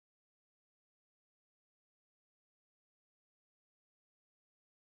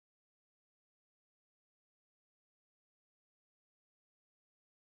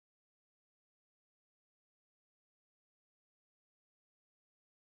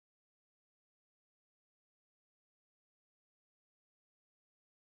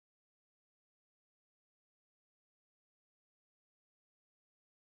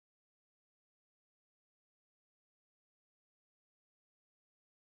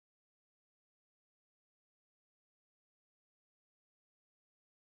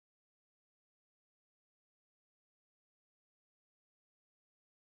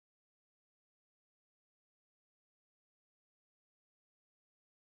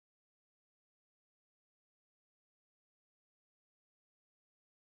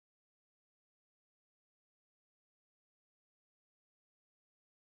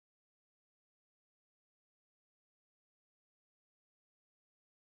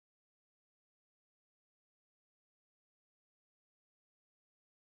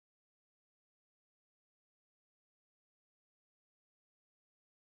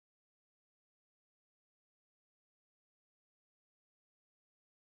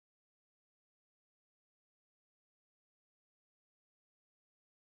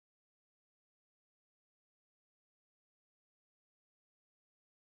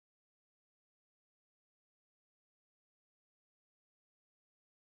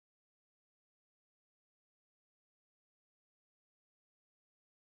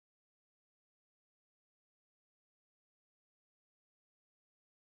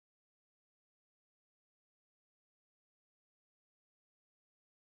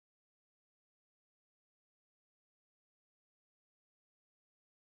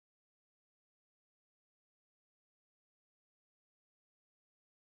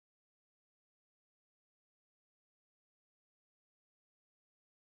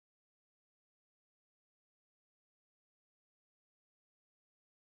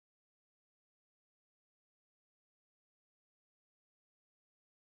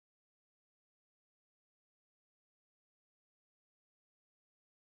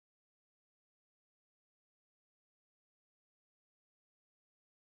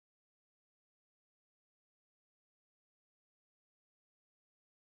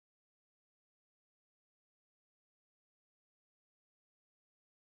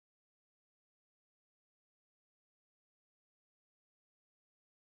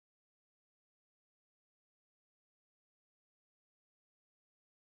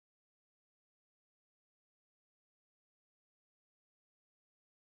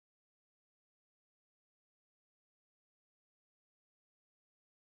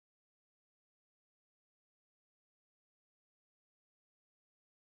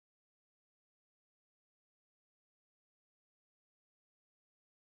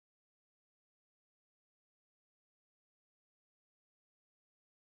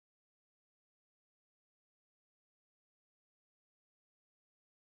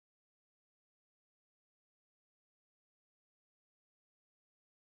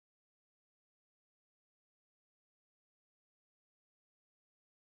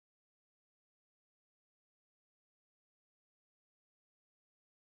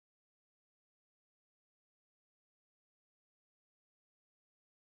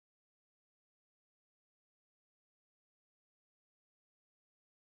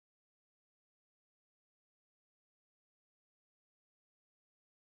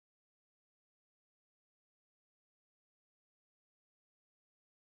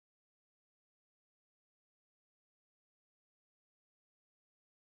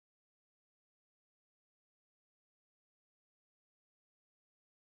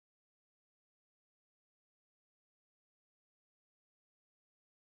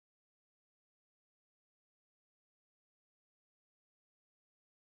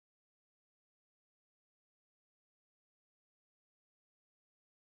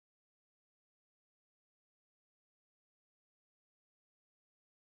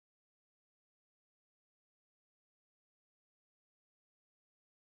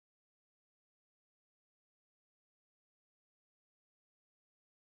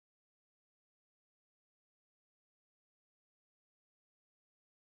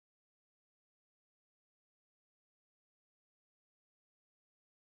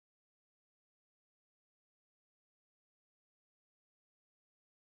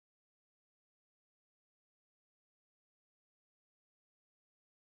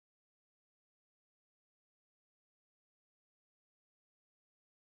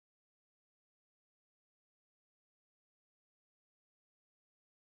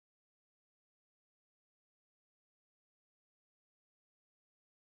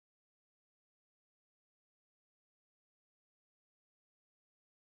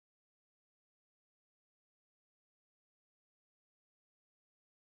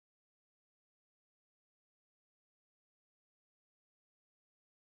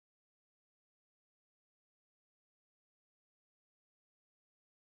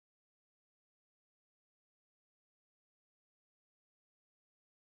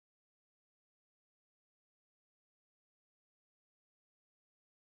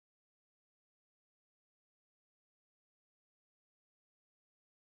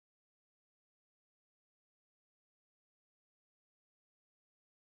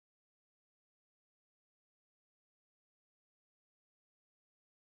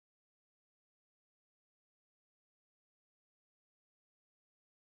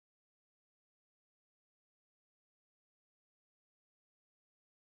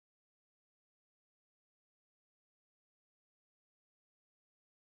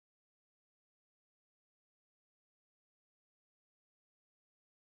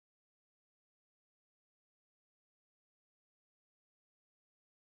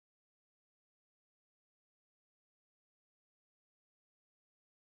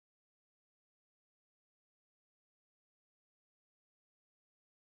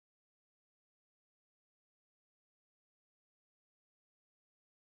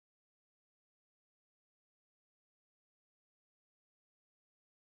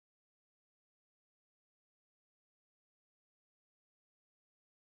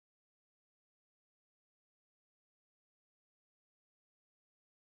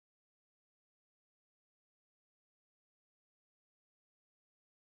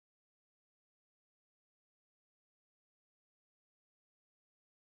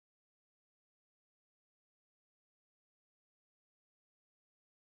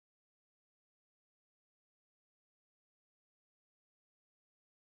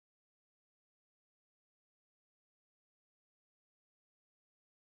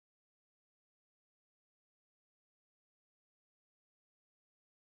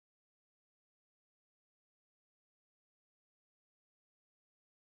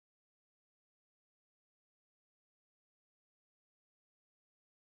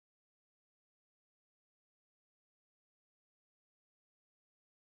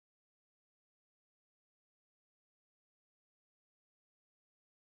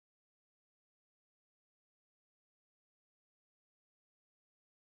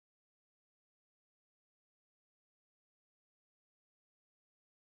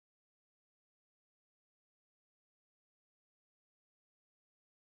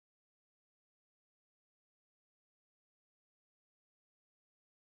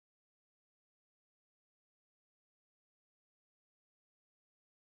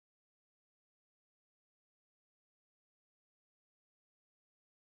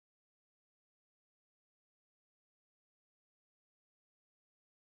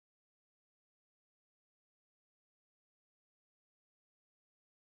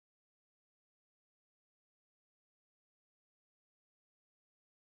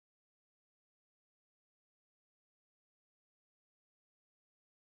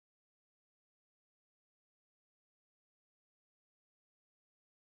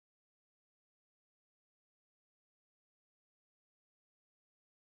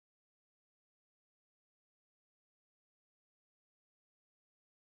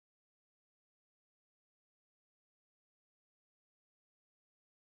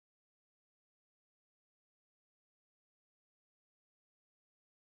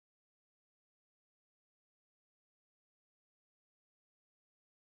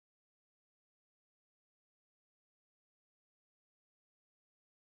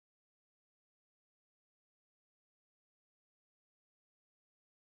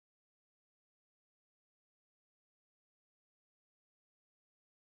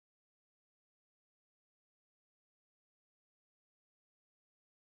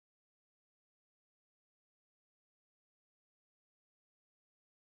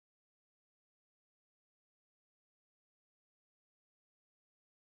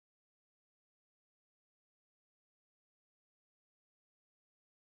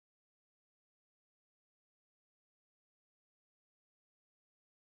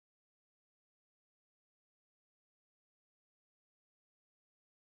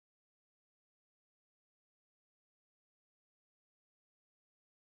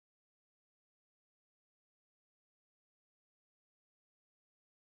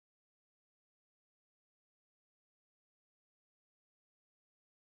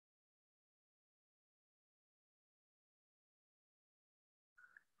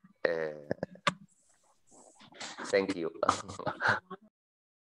 Thank you.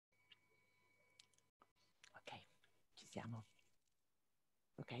 Ok, ci siamo.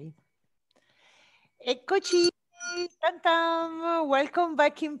 Ok. Eccoci. Tantam. Welcome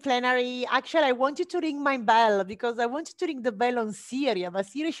back in plenary. Actually, I wanted to ring my bell because I wanted to ring the bell on Syria, but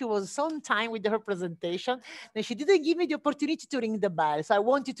Syria, she was so on time with her presentation that she didn't give me the opportunity to ring the bell. So I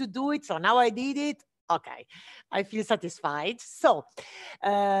wanted to do it. So now I did it. Okay, I feel satisfied. So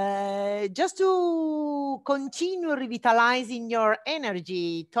just to continue revitalizing your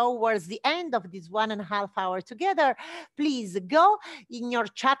energy towards the end of this 1.5 hours together, please go in your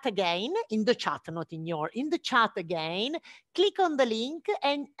chat again, in the chat, not in your, in the chat again, click on the link,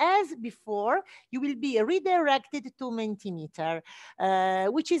 and as before, you will be redirected to Mentimeter,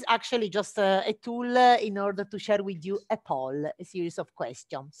 which is actually just a tool in order to share with you a poll, a series of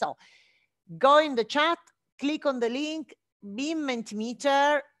questions. So go in the chat, click on the link, be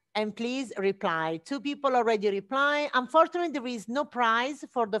Mentimeter, and please reply. 2 people already reply. Unfortunately, there is no prize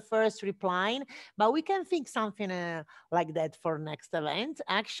for the first reply, but we can think something like that for next event,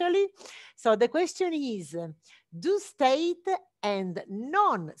 actually. So the question is, do state and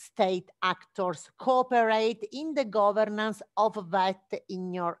non-state actors cooperate in the governance of VET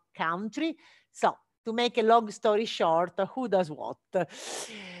in your country? So, to make a long story short, who does what?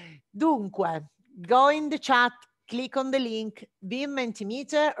 Dunque, go in the chat, click on the link, be in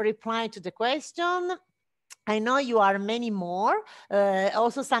Mentimeter, reply to the question. I know you are many more.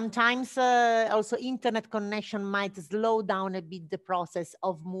 Also, sometimes also internet connection might slow down a bit the process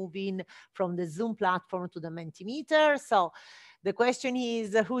of moving from the Zoom platform to the Mentimeter. So the question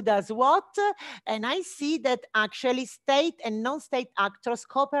is who does what? And I see that actually state and non-state actors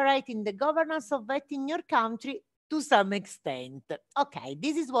cooperate in the governance of VET in your country to some extent. Okay,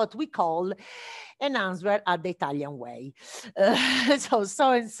 this is what we call an answer at the Italian way.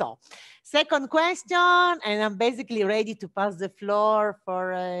 So and so. Second question, and I'm basically ready to pass the floor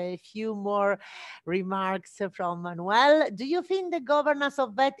for a few more remarks from Manuel. Do you think the governance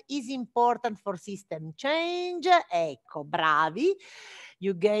of VET is important for system change? Ecco, bravi.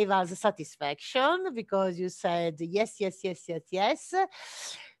 You gave us satisfaction because you said yes, yes, yes, yes, yes.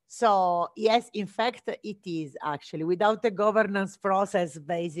 So yes, in fact, it is actually. Without the governance process,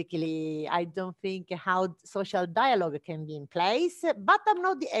 basically, I don't think how social dialogue can be in place, but I'm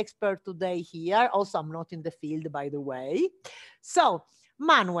not the expert today here. Also, I'm not in the field, by the way. So,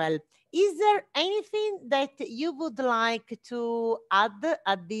 Manuel, is there anything that you would like to add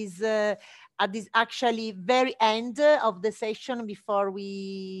at this actually very end of the session before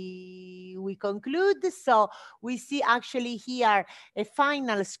we conclude? So we see actually here a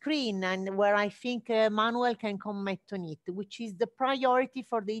final screen, and where I think Manuel can comment on it, which is the priority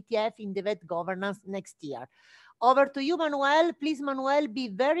for the ETF in the VET governance next year. Over to you, Manuel. Please, Manuel, be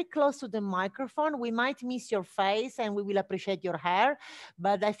very close to the microphone. We might miss your face and we will appreciate your hair,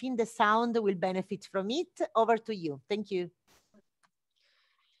 but I think the sound will benefit from it. Over to you. Thank you.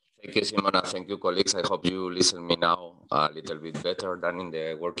 Thank you, Simona. Thank you, colleagues. I hope you listen me now a little bit better than in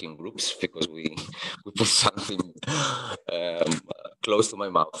the working groups, because we put something close to my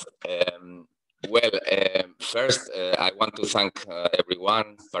mouth. First, I want to thank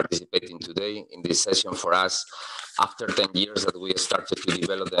everyone participating today in this session. For us, after 10 years that we started to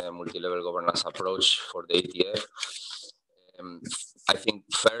develop the multi-level governance approach for the ETF, I think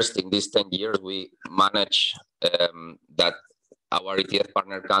first in these 10 years, we managed that our ETF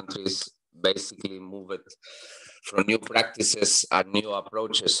partner countries basically moved from new practices and new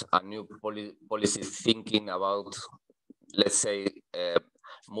approaches and new policy thinking about, let's say,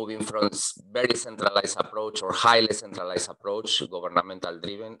 moving from very centralized approach or highly centralized approach, governmental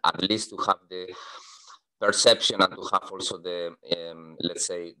driven, at least to have the perception and to have also the, let's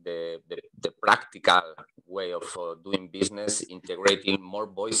say, the practical way of doing business, integrating more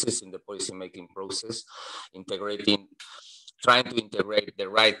voices in the policy-making process, trying to integrate the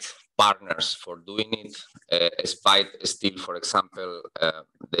right partners for doing it, despite still, for example,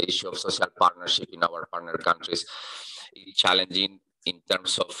 the issue of social partnership in our partner countries is challenging in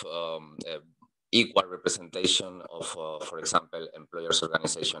terms of equal representation of, for example, employers'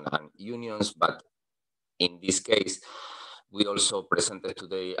 organizations and unions. But in this case, we also presented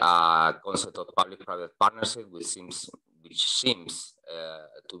today a concept of public-private partnership, which seems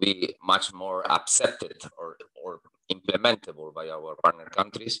to be much more accepted or implementable by our partner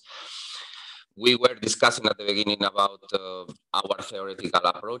countries. We were discussing at the beginning about our theoretical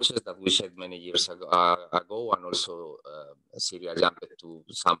approaches that we shared many years ago, and also Syria jumped to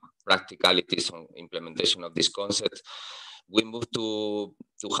some practicalities on implementation of this concept. we move to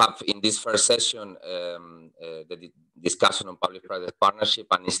have in this first session the discussion on public-private partnership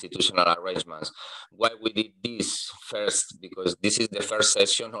and institutional arrangements. Why we did this first? Because this is the first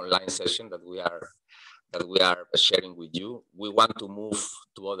session, online session that we are sharing with you. We want to move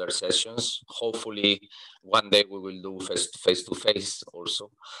to other sessions. Hopefully, one day we will do face-to-face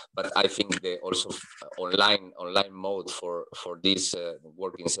also. But I think the also online mode for this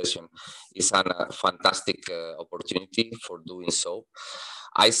working session is a fantastic opportunity for doing so.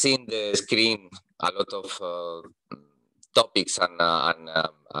 I see in the screen a lot of topics and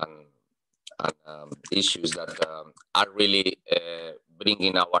issues that are really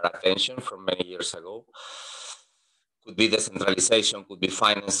bringing our attention from many years ago. Could be decentralization, could be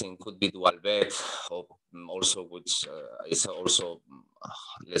financing, could be dual bet, or also which is also,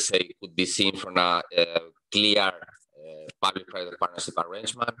 let's say, could be seen from a clear public-private partnership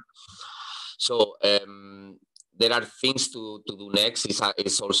arrangement. So there are things to do next.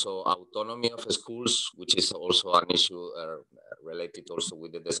 It's also autonomy of schools, which is also an issue related also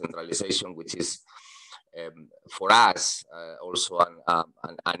with the decentralization, which is for us also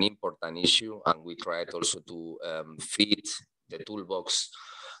an important issue, and we tried also to feed the toolbox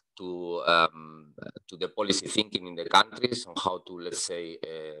to the policy thinking in the countries on how to, let's say,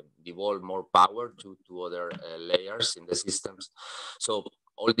 devolve more power to other layers in the systems. So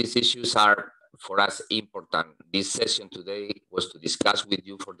all these issues are for us important. This session today was to discuss with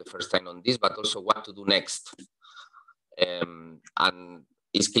you for the first time on this, but also what to do next. And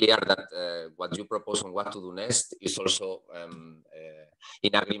it's clear that what you propose on what to do next is also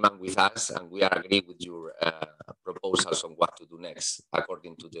in agreement with us, and we are agree with your proposals on what to do next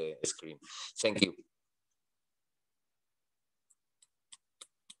according to the screen. Thank you.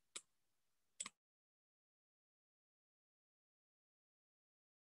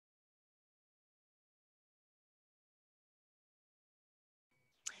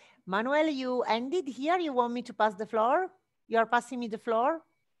 Manuel, you ended here. You want me to pass the floor? You are passing me the floor?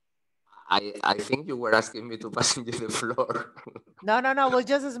 I think you were asking me to pass you the floor. No, I was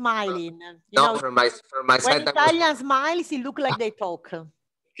just smiling. You know, from my side, when Italians smile, it look like they talk.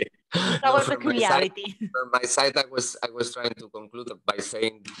 Okay. It's our peculiarity. From my side, I was trying to conclude by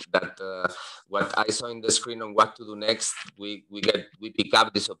saying that what I saw in the screen on what to do next, we pick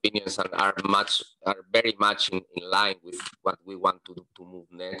up these opinions and are very much in line with what we want to move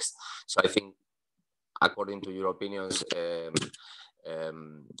next. So I think, according to your opinions,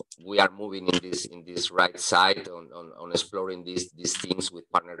 we are moving in this right side on exploring these things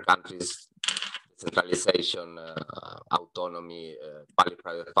with partner countries, centralization, autonomy,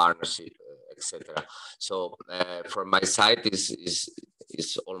 public-private partnership, etc. So from my side is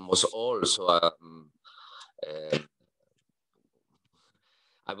almost all. So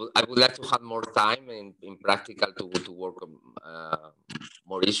I would like to have more time in practical to work on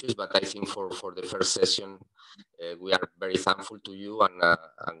more issues, but I think for the first session we are very thankful to you,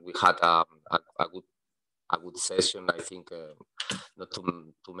 and we had a good session. I think not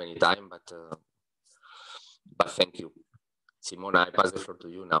too many time, but thank you. Simona, I pass the floor to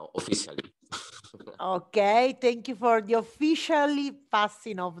you now, officially. Okay, thank you for the officially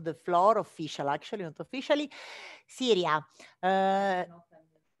passing of the floor. Official, actually, not officially. Syria.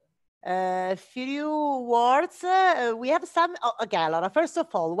 Few words. We have some. Okay, Laura. First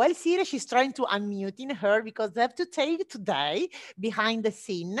of all, while Syria, she's trying to unmute her, because I have to tell you today, behind the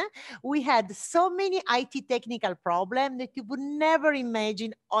scene, we had so many IT technical problems that you would never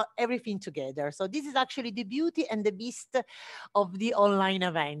imagine everything together. So this is actually the beauty and the beast of the online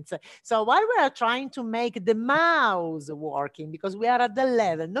events. So while we are trying to make the mouse working, because we are at the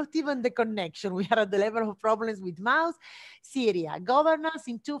level, not even the connection, we are at the level of problems with mouse. Syria, governance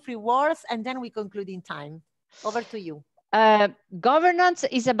in 2-3 words, and then we conclude in time. Over to you. Governance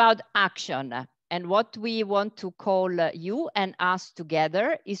is about action. And what we want to call you and us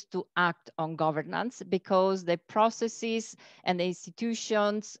together is to act on governance, because the processes and the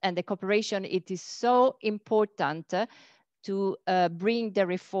institutions and the cooperation, it is so important to bring the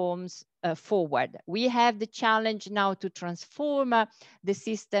reforms forward. We have the challenge now to transform the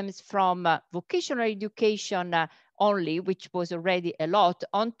systems from vocational education only, which was already a lot,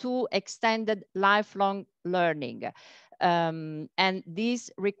 onto extended lifelong learning. And this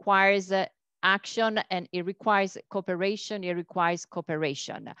requires action, and it requires cooperation.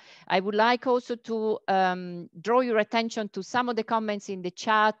 I would like also to draw your attention to some of the comments in the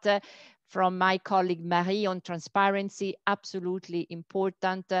chat. from my colleague Marie on transparency, absolutely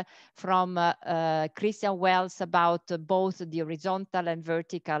important, from Christian Wells about both the horizontal and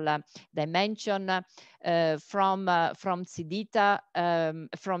vertical dimension, from Sidita,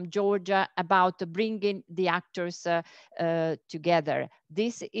 from Georgia, about bringing the actors together.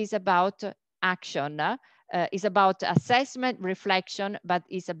 This is about action, is about assessment, reflection, but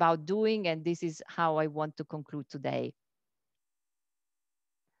it's about doing, and this is how I want to conclude today.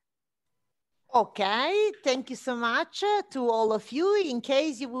 Okay, thank you so much to all of you. In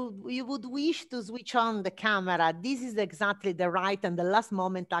case you would wish to switch on the camera, this is exactly the right and the last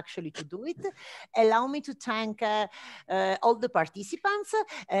moment actually to do it. Allow me to thank all the participants,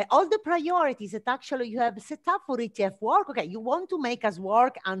 all the priorities that actually you have set up for ETF work. Okay, you want to make us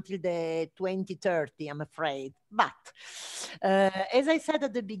work until the 2030, I'm afraid. But as I said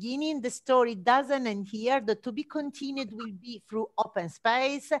at the beginning, the story doesn't end here. The to be continued will be through open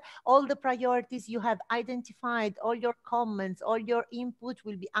space. All the priorities you have identified, all your comments, all your input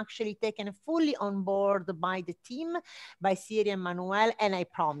will be actually taken fully on board by the team, by Siri and Manuel, and I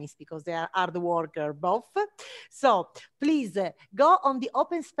promise, because they are hard worker both. So please go on the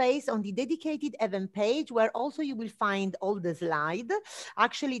open space on the dedicated event page, where also you will find all the slides.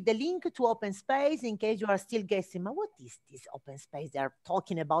 Actually, the link to open space, in case you are still guessing, what is this open space they are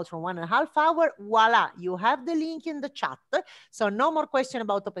talking about for 1.5 hours? Voila, you have the link in the chat. So no more question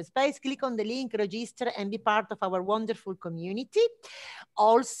about open space. Click on the link, register, and be part of our wonderful community.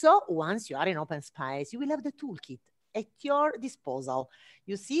 Also, once you are in open space, you will have the toolkit at your disposal.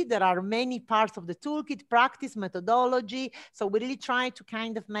 You see, there are many parts of the toolkit, practice, methodology. So we really try to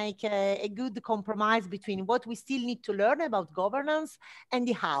kind of make a good compromise between what we still need to learn about governance and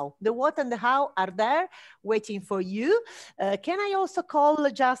the how. The what and the how are there waiting for you. Can I also call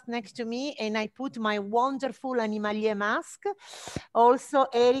just next to me, and I put my wonderful Animalier mask, also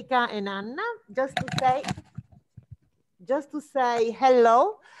Erika and Anna, just to say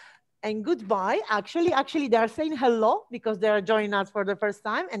hello and goodbye. Actually, they are saying hello because they are joining us for the first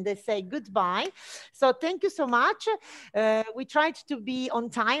time, and they say goodbye. So thank you so much. We tried to be on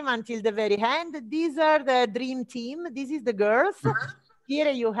time until the very end. These are the dream team. This is the girls.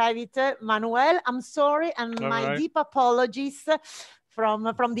 Here you have it, Manuel. I'm sorry, and my deep apologies from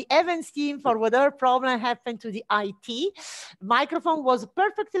the events team for whatever problem happened to the IT. Microphone was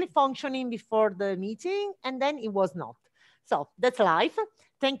perfectly functioning before the meeting, and then it was not. So that's life.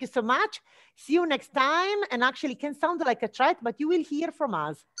 Thank you so much. See you next time. And actually, it can sound like a threat, but you will hear from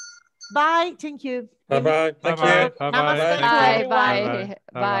us. Bye. Thank you. Bye-bye. Thank you. Namaste to everyone.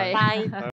 Bye. Bye.